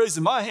 I'm not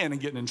raising my hand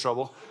and getting in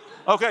trouble.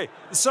 Okay,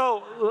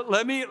 so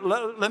let me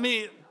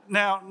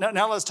now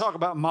let's talk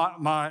about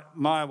my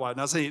wife.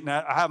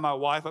 Now I have my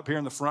wife up here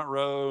in the front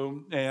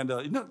row, and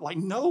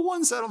no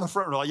one sat on the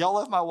front row. Y'all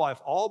left my wife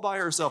all by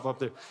herself up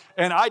there,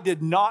 and I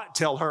did not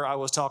tell her I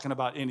was talking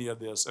about any of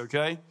this.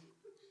 Okay,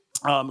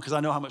 because I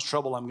know how much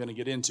trouble I'm going to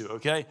get into.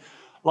 Okay.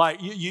 Like,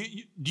 do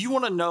you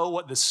want to know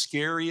what the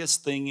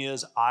scariest thing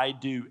is I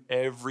do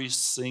every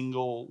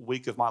single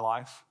week of my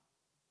life?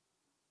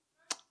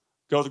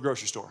 Go to the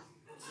grocery store.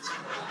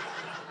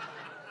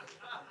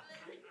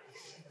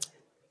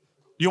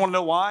 You want to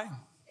know why?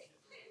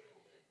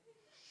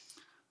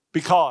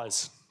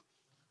 Because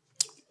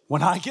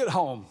when I get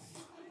home,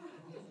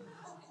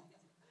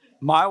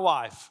 my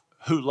wife,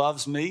 who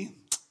loves me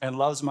and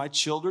loves my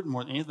children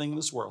more than anything in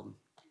this world,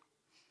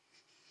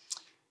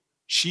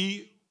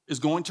 she is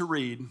going to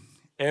read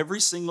every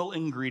single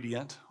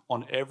ingredient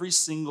on every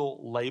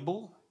single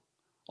label,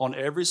 on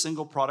every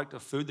single product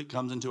of food that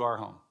comes into our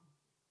home.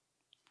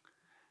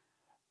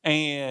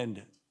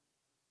 And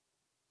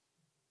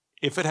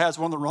if it has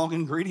one of the wrong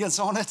ingredients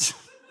on it,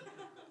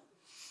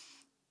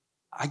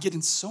 I get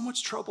in so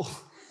much trouble.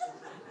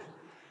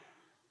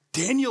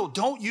 Daniel,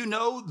 don't you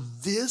know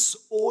this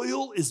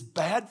oil is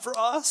bad for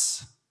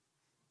us?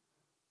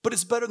 But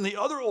it's better than the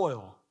other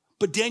oil.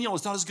 But Daniel,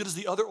 it's not as good as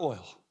the other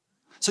oil.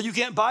 So you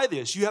can't buy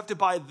this. You have to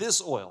buy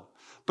this oil.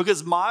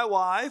 Because my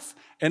wife,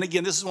 and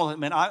again, this is one of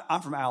the, man,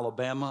 I'm from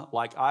Alabama.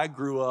 Like, I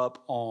grew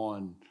up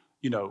on,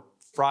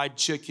 fried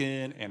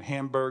chicken and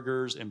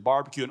hamburgers and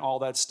barbecue and all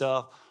that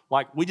stuff.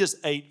 Like, we just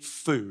ate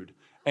food.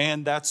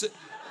 And that's it.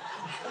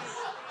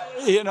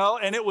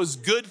 And it was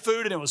good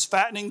food and it was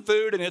fattening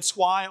food. And it's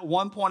why at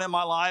one point in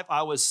my life,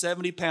 I was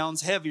 70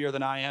 pounds heavier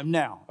than I am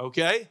now,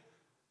 okay?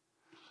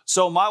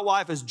 So my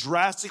wife has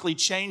drastically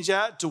changed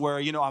that to where,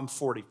 I'm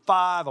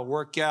 45, I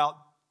work out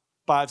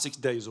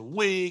 5-6 days a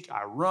week,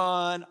 I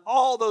run,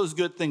 all those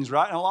good things,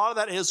 right? And a lot of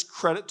that is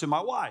credit to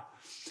my wife.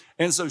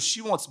 And so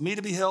she wants me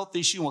to be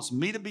healthy. She wants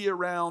me to be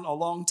around a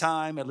long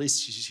time. At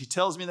least she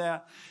tells me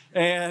that.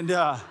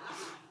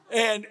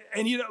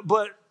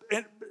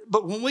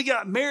 But when we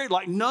got married,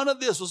 like, none of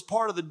this was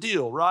part of the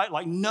deal, right?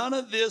 Like, none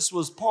of this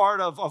was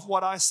part of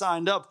what I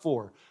signed up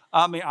for.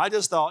 I mean, I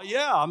just thought,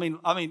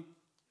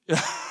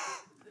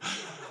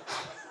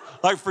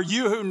 like, for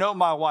you who know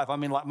my wife,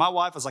 like, my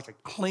wife is like a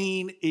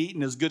clean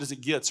eating as good as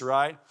it gets,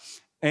 right?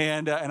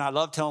 And I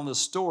love telling this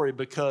story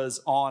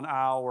because on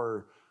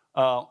our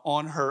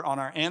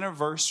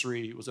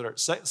anniversary, was it our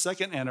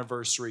second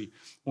anniversary,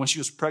 when she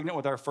was pregnant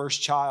with our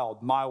first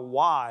child, my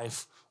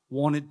wife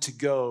wanted to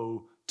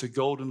go to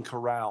Golden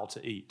Corral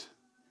to eat.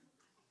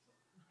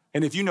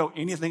 And if you know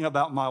anything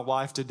about my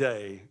wife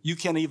today, you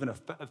can't even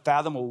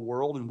fathom a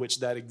world in which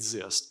that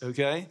exists,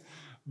 okay?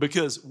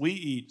 Because we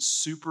eat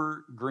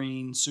super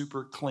green,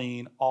 super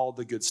clean, all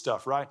the good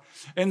stuff, right?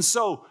 And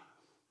so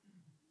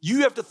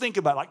you have to think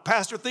about it. Like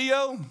Pastor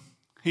Theo,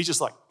 he's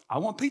just like, I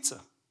want pizza.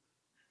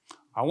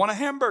 I want a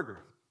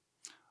hamburger.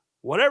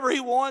 Whatever he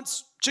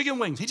wants, chicken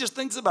wings. He just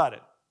thinks about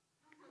it.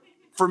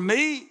 For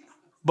me,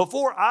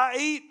 before I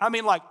eat,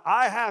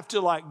 I have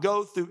to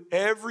go through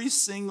every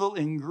single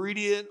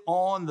ingredient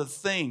on the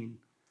thing.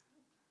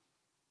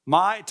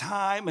 My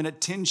time and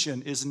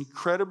attention is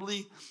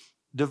incredibly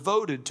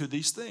devoted to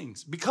these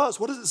things. Because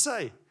what does it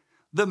say?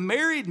 The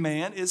married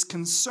man is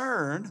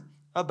concerned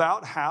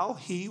about how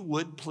he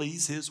would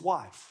please his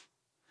wife.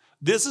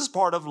 This is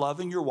part of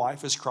loving your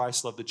wife as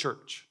Christ loved the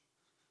church.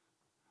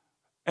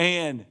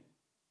 And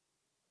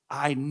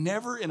I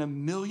never in a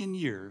million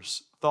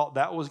years thought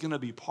that was going to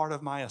be part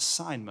of my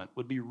assignment,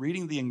 would be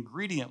reading the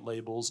ingredient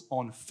labels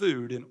on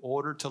food in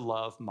order to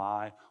love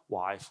my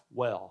wife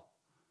well.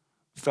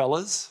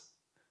 Fellas,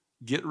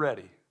 get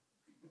ready.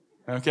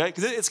 Okay?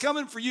 Because it's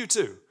coming for you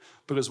too.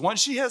 Because once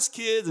she has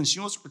kids and she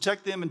wants to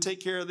protect them and take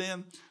care of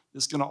them,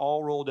 it's going to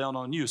all roll down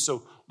on you.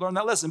 So learn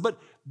that lesson. But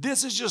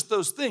this is just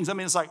those things.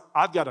 It's like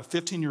I've got a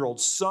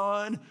 15-year-old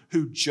son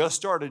who just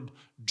started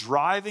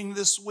driving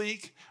this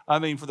week. For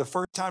the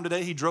first time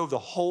today, he drove the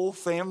whole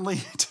family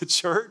to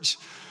church.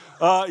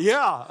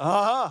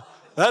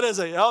 That is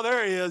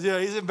there he is. Yeah,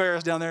 he's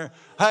embarrassed down there.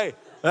 Hey,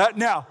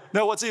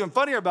 what's even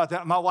funnier about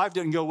that, my wife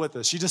didn't go with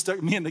us. She just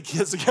took me and the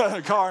kids together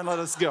in the car and let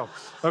us go.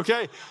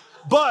 Okay?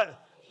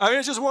 But,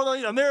 it's just one of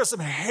those, and there are some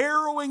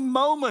harrowing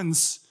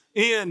moments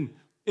in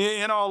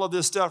all of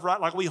this stuff, right?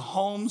 Like we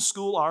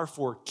homeschool our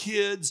 4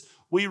 kids.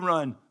 We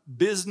run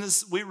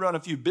a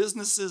few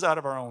businesses out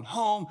of our own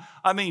home.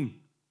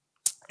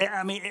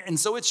 And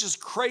so it's just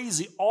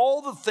crazy.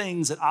 All the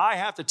things that I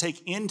have to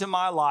take into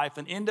my life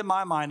and into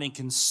my mind and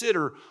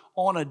consider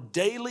on a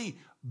daily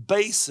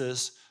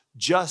basis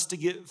just to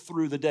get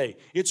through the day.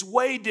 It's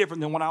way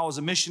different than when I was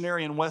a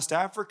missionary in West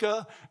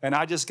Africa and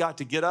I just got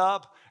to get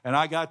up and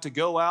I got to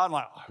go out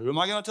and who am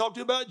I going to talk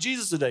to about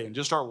Jesus today? And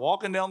just start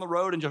walking down the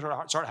road and just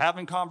start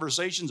having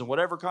conversations, and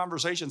whatever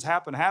conversations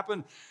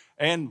happen.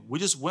 And we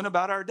just went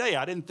about our day.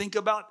 I didn't think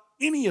about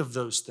any of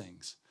those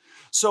things.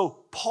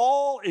 So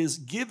Paul is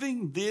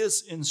giving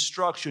this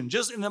instruction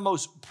just in the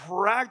most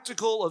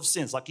practical of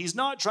sense. Like he's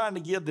not trying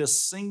to give this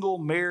single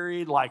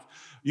married,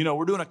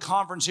 we're doing a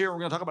conference here. We're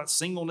going to talk about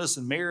singleness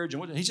and marriage.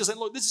 And he's just saying,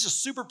 look, this is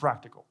just super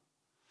practical.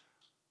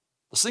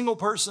 The single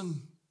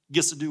person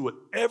gets to do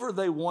whatever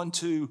they want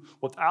to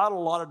without a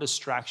lot of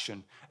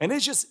distraction. And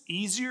it's just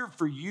easier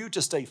for you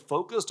to stay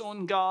focused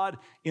on God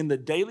in the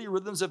daily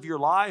rhythms of your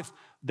life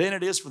than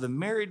it is for the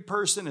married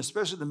person,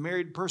 especially the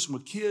married person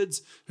with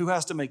kids who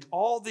has to make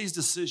all these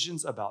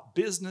decisions about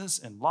business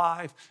and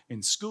life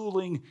and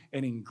schooling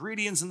and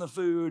ingredients in the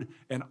food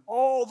and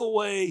all the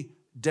way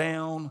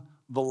down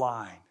the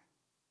line.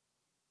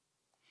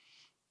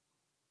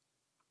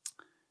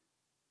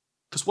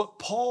 Because what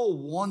Paul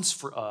wants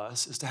for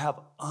us is to have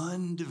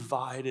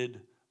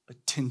undivided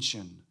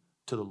attention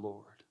to the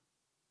Lord.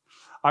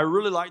 I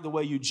really like the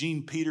way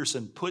Eugene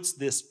Peterson puts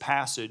this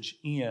passage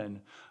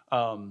in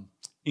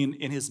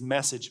his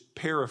message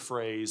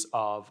paraphrase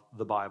of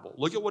the Bible.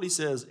 Look at what he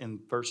says in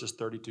verses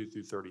 32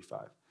 through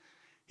 35.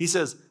 He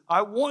says,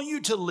 I want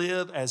you to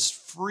live as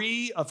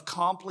free of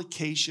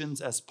complications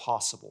as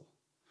possible.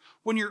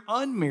 When you're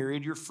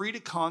unmarried, you're free to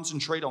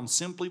concentrate on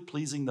simply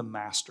pleasing the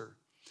master.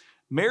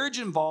 Marriage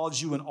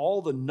involves you in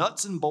all the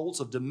nuts and bolts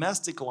of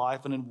domestic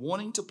life and in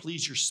wanting to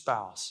please your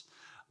spouse,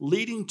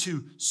 leading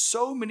to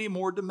so many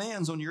more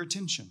demands on your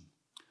attention.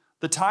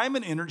 The time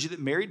and energy that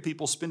married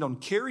people spend on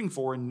caring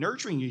for and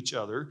nurturing each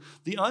other,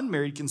 the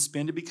unmarried can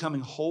spend in becoming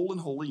whole and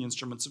holy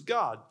instruments of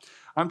God.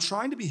 I'm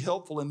trying to be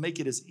helpful and make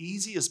it as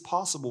easy as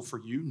possible for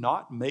you,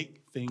 not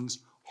make things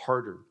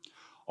harder.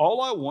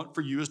 All I want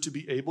for you is to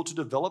be able to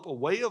develop a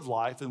way of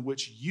life in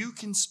which you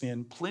can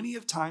spend plenty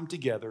of time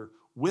together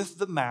with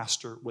the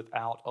master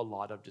without a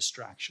lot of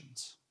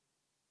distractions.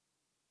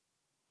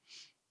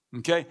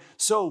 Okay,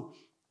 so,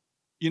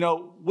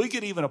 we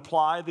could even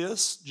apply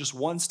this just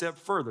one step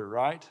further,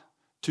 right?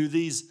 To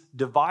these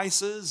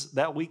devices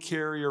that we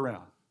carry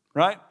around,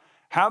 right?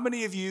 How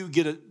many of you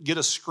get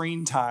a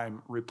screen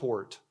time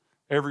report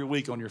every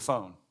week on your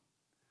phone?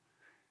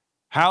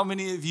 How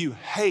many of you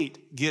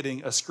hate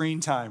getting a screen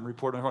time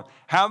report on your phone?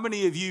 How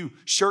many of you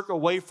shirk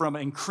away from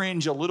it and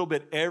cringe a little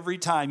bit every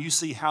time you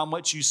see how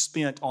much you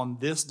spent on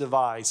this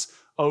device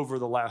over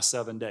the last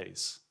 7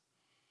 days?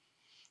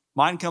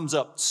 Mine comes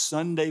up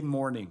Sunday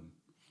morning,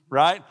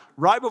 right?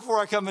 Right before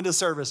I come into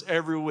service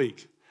every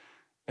week.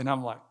 And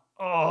I'm like,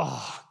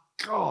 oh,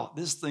 God,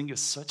 this thing is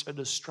such a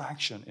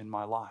distraction in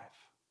my life.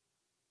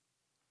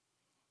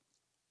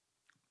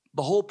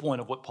 The whole point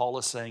of what Paul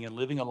is saying in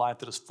living a life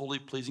that is fully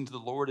pleasing to the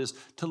Lord is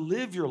to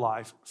live your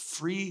life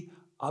free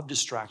of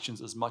distractions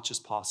as much as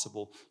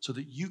possible so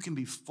that you can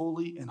be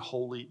fully and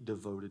wholly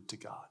devoted to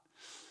God.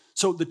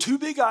 So the two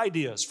big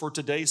ideas for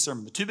today's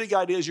sermon, the two big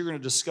ideas you're going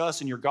to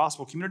discuss in your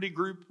gospel community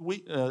groups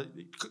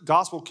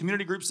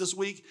this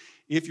week,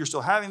 if you're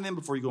still having them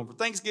before you go in for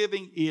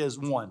Thanksgiving, is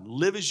one,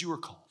 live as you are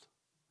called.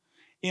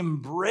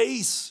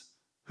 Embrace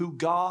who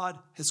God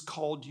has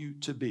called you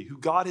to be, who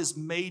God has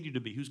made you to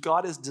be, who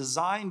God has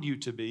designed you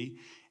to be,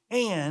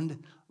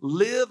 and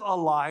live a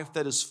life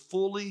that is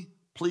fully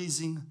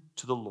pleasing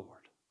to the Lord.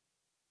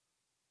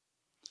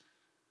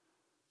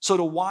 So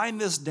to wind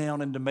this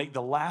down and to make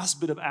the last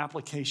bit of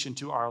application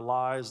to our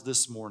lives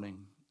this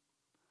morning,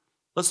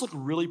 let's look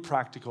really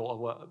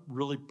practical,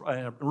 in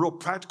a real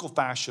practical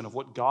fashion of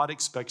what God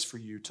expects for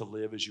you to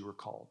live as you are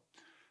called.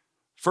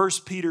 1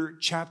 Peter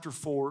chapter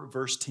 4,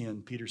 verse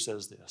 10, Peter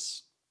says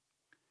this.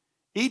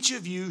 Each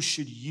of you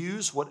should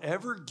use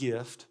whatever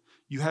gift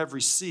you have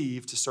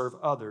received to serve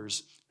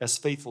others as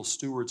faithful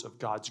stewards of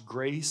God's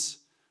grace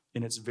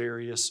in its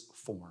various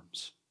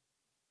forms.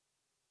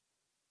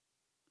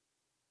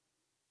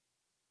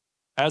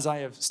 As I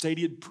have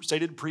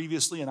stated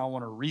previously, and I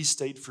want to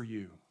restate for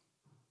you,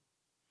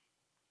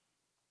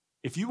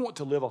 if you want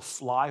to live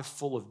a life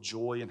full of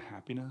joy and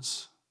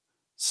happiness,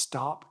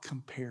 stop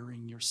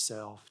comparing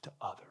yourself to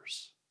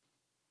others.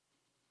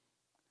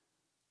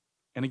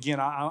 And again,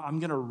 I'm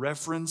going to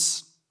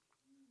reference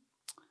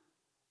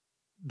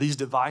these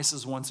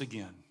devices once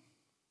again.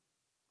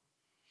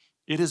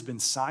 It has been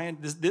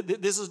science.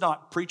 This is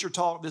not preacher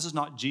talk. This is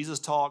not Jesus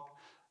talk.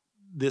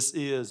 This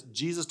is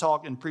Jesus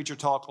talk and preacher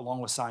talk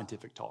along with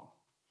scientific talk.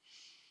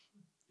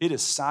 It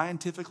is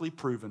scientifically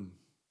proven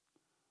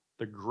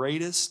the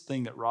greatest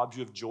thing that robs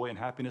you of joy and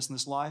happiness in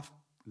this life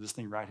is this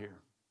thing right here.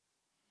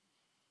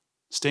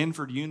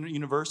 Stanford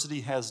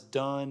University has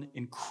done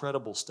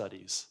incredible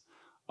studies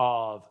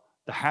of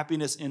the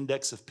happiness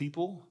index of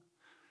people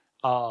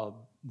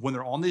when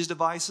they're on these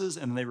devices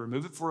and they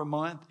remove it for a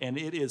month, and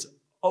it is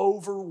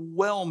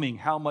overwhelming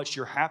how much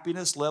your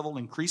happiness level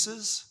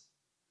increases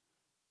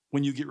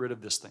when you get rid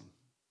of this thing.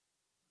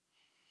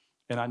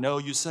 And I know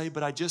you say,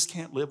 but I just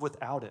can't live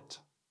without it.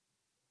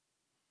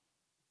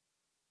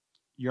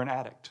 You're an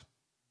addict.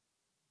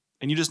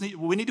 And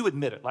we need to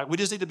admit it. Like, we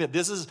just need to admit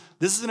this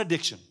is an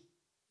addiction.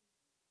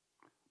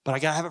 But I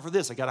got to have it for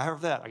this. I got to have it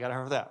for that. I got to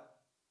have it for that.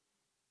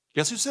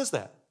 Guess who says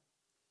that?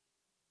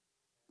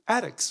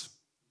 Addicts.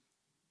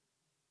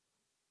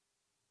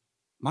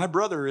 My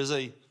brother is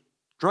a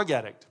drug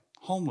addict,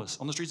 homeless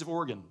on the streets of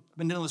Oregon. I've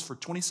been doing this for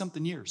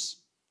 20-something years.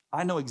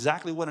 I know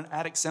exactly what an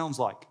addict sounds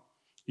like.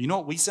 You know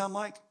what we sound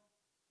like?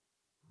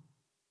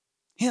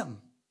 Him.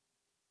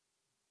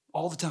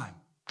 All the time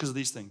because of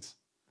these things.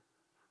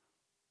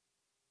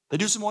 They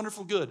do some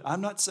wonderful good.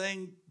 I'm not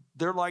saying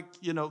they're like,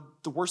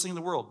 the worst thing in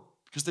the world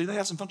because they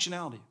have some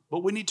functionality.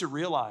 But we need to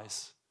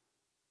realize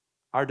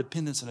our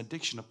dependence and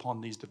addiction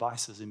upon these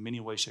devices in many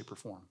ways, shape, or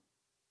form.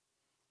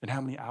 and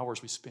how many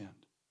hours we spend.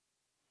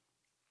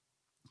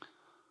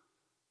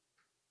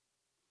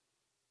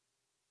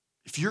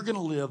 If you're going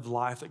to live the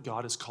life that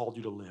God has called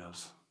you to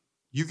live,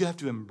 you have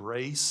to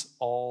embrace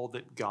all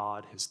that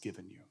God has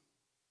given you.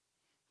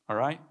 All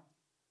right?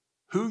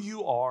 Who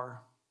you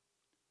are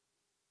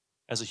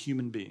as a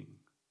human being,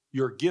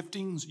 your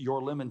giftings,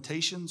 your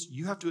limitations,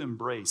 you have to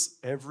embrace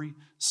every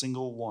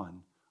single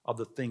one of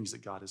the things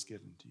that God has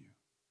given to you.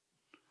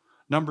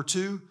 Number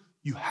two,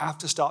 you have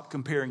to stop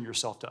comparing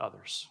yourself to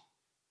others.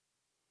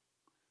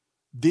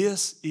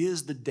 This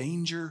is the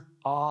danger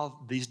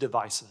of these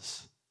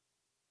devices.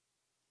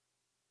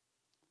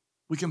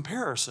 We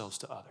compare ourselves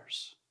to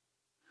others.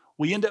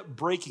 We end up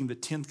breaking the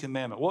 10th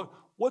commandment.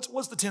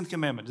 What's the 10th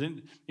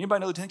commandment?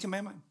 Anybody know the 10th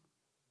commandment?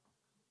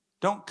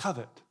 Don't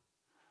covet.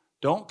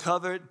 Don't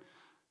covet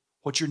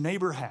what your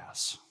neighbor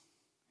has.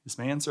 His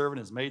manservant,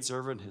 his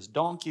maidservant, his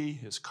donkey,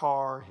 his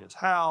car, his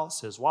house,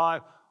 his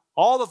wife,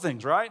 all the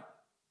things, right?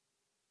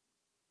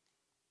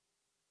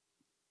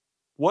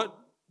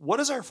 What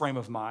is our frame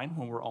of mind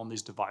when we're on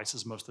these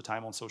devices most of the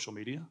time on social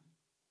media?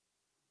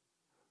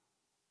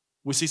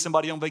 We see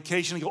somebody on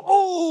vacation and go,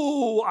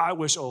 oh, I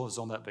wish I was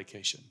on that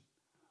vacation.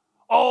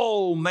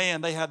 Oh,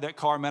 man, they had that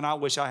car. Man, I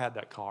wish I had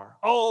that car.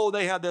 Oh,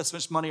 they had this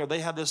much money or they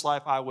had this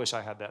life. I wish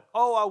I had that.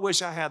 Oh, I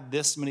wish I had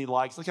this many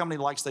likes. Look how many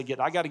likes they get.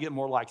 I got to get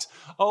more likes.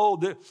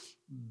 Oh,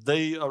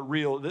 they are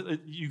real.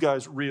 You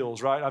guys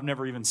reels, right? I've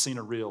never even seen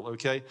a reel,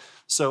 okay?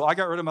 So I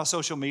got rid of my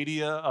social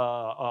media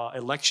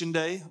election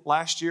day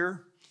last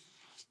year.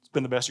 It's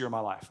been the best year of my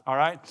life, all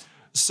right?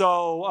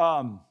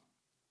 So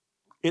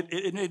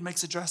it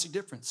makes a drastic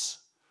difference.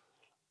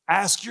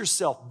 Ask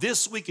yourself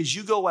this week as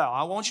you go out,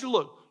 I want you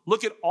to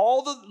look at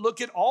all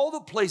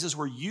the places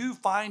where you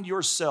find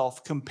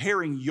yourself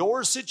comparing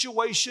your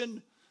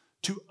situation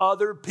to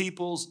other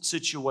people's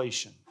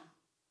situation.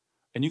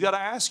 And you got to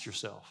ask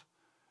yourself,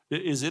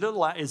 is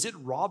it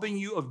robbing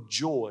you of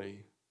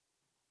joy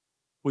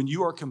when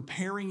you are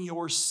comparing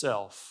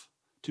yourself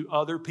to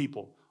other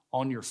people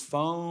on your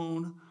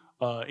phone,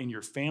 in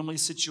your family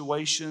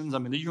situations? I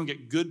mean, you're going to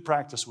get good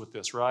practice with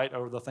this, right,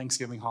 over the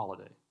Thanksgiving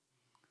holiday.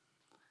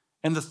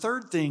 And the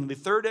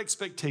third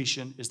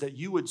expectation is that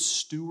you would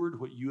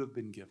steward what you have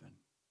been given.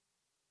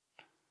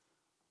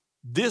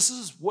 This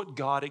is what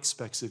God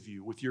expects of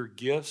you with your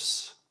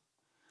gifts,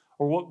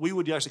 or what we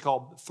would actually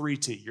call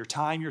 3T, your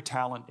time, your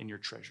talent, and your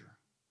treasure.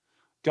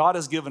 God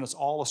has given us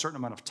all a certain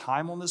amount of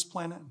time on this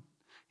planet.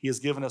 He has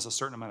given us a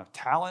certain amount of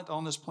talent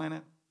on this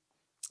planet.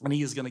 And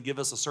He is going to give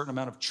us a certain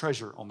amount of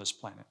treasure on this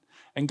planet.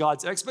 And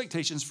God's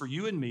expectations for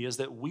you and me is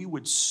that we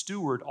would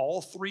steward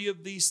all three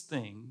of these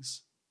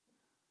things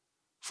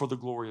for the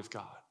glory of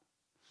God.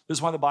 This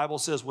is why the Bible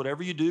says,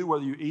 whatever you do,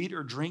 whether you eat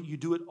or drink, you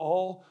do it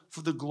all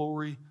for the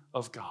glory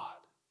of God.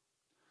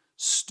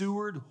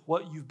 Steward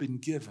what you've been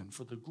given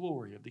for the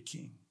glory of the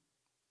King.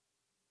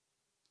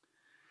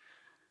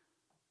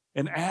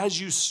 And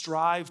as you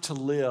strive to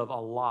live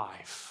a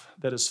life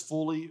that is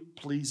fully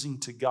pleasing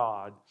to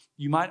God,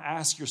 you might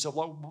ask yourself,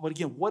 but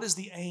again, what is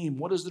the aim?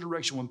 What is the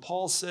direction? When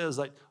Paul says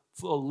that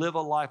live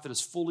a life that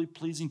is fully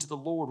pleasing to the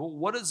Lord, well,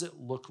 what does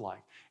it look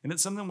like? And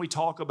it's something we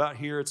talk about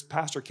here. It's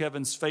Pastor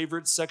Kevin's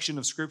favorite section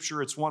of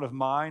Scripture. It's one of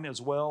mine as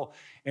well.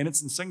 And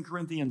it's in 2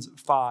 Corinthians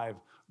 5,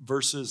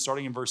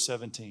 starting in verse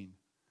 17.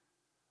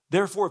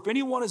 Therefore, if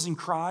anyone is in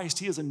Christ,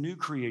 he is a new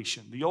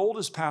creation. The old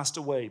has passed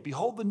away.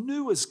 Behold, the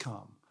new has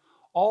come.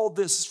 All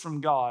this is from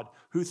God,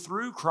 who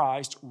through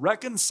Christ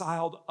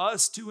reconciled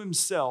us to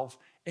Himself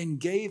and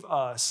gave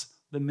us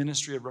the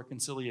ministry of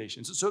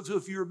reconciliation. So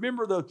if you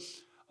remember the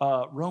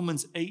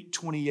Romans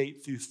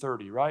 8:28 through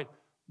 30, right?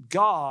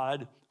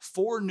 God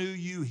foreknew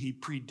you, He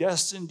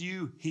predestined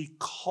you, He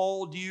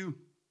called you,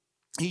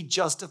 He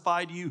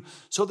justified you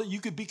so that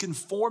you could be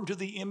conformed to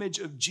the image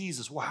of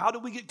Jesus. Well, how do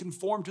we get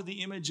conformed to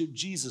the image of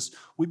Jesus?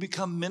 We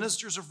become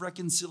ministers of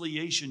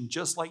reconciliation,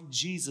 just like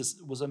Jesus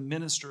was a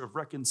minister of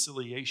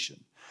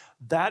reconciliation.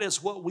 That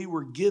is what we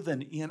were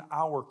given in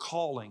our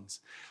callings.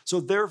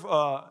 So there,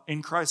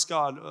 in Christ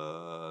God,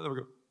 there we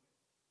go.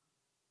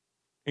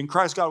 In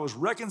Christ, God was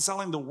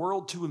reconciling the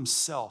world to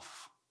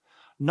Himself,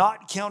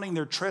 not counting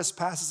their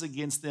trespasses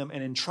against them,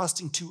 and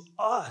entrusting to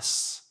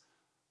us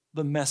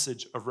the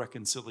message of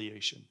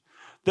reconciliation.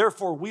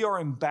 Therefore, we are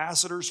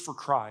ambassadors for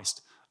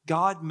Christ,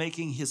 God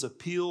making His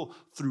appeal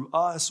through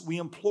us. We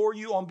implore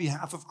you on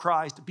behalf of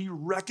Christ, be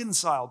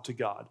reconciled to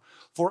God.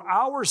 For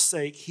our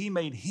sake, He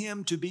made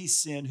Him to be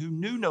sin who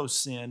knew no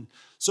sin,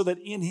 so that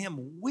in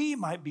Him we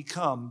might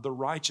become the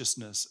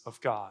righteousness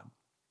of God.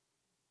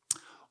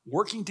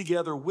 Working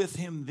together with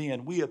Him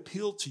then, we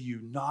appeal to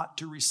you not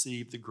to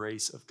receive the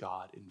grace of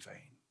God in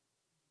vain.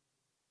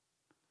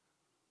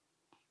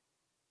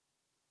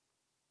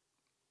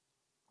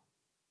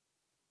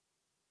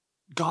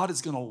 God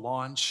is going to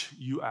launch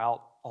you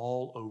out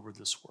all over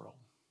this world.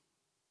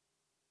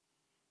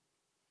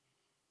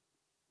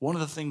 One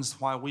of the things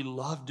why we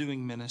love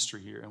doing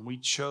ministry here, and we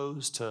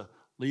chose to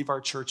leave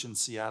our church in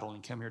Seattle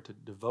and come here to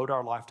devote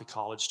our life to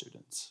college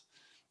students,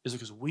 is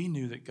because we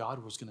knew that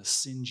God was going to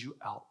send you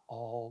out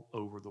all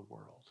over the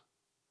world.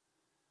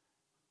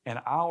 And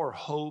our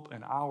hope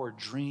and our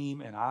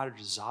dream and our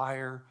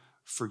desire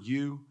for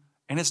you,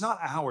 and it's not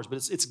ours, but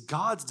it's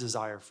God's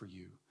desire for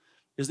you,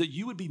 is that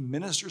you would be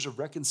ministers of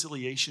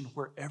reconciliation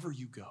wherever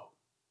you go.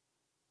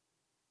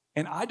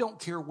 And I don't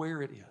care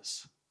where it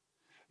is.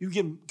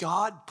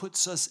 God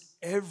puts us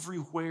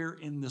everywhere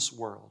in this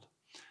world.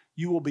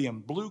 You will be in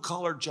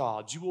blue-collar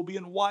jobs. You will be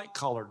in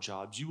white-collar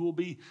jobs. You will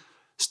be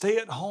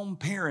stay-at-home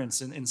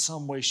parents in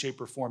some way,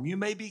 shape, or form. You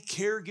may be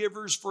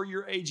caregivers for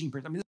your aging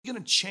parents. I mean, it's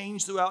going to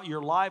change throughout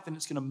your life, and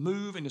it's going to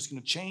move, and it's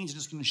going to change, and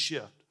it's going to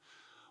shift.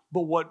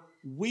 But what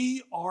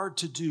we are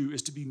to do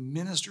is to be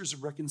ministers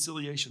of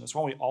reconciliation. That's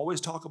why we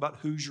always talk about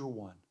who's your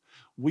one.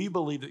 We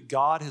believe that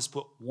God has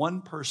put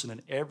one person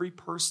in every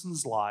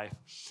person's life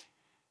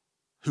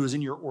who is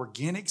in your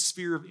organic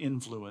sphere of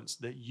influence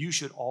that you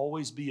should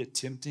always be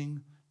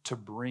attempting to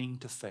bring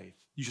to faith.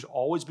 You should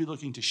always be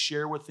looking to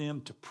share with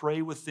them, to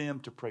pray with them,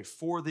 to pray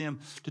for them,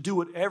 to do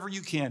whatever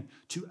you can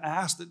to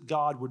ask that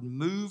God would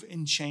move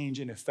and change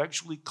and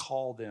effectually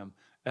call them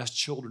as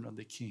children of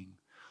the King.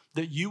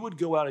 That you would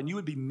go out and you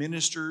would be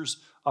ministers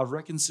of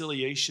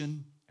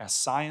reconciliation as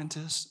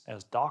scientists,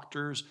 as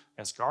doctors,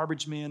 as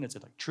garbage men, as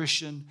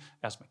electricians,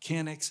 as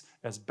mechanics,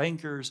 as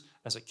bankers,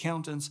 as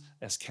accountants,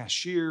 as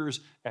cashiers,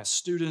 as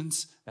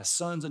students, as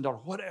sons and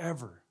daughters,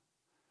 whatever.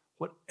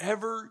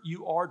 Whatever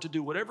you are to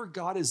do, whatever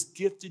God has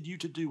gifted you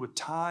to do with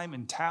time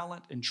and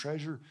talent and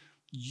treasure,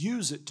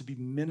 use it to be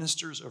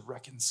ministers of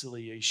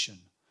reconciliation.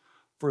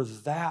 For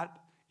that,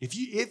 if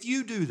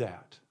you do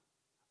that,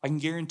 I can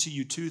guarantee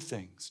you two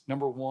things.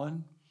 Number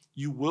one,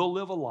 you will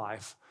live a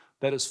life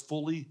that is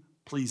fully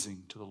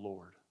pleasing to the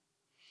Lord.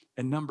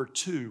 And number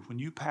two, when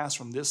you pass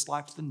from this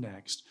life to the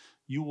next,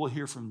 you will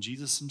hear from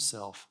Jesus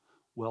himself,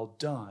 "Well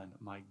done,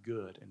 my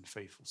good and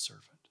faithful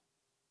servant."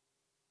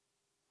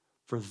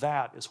 For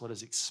that is what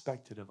is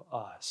expected of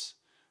us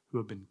who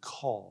have been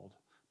called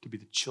to be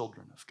the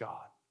children of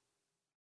God.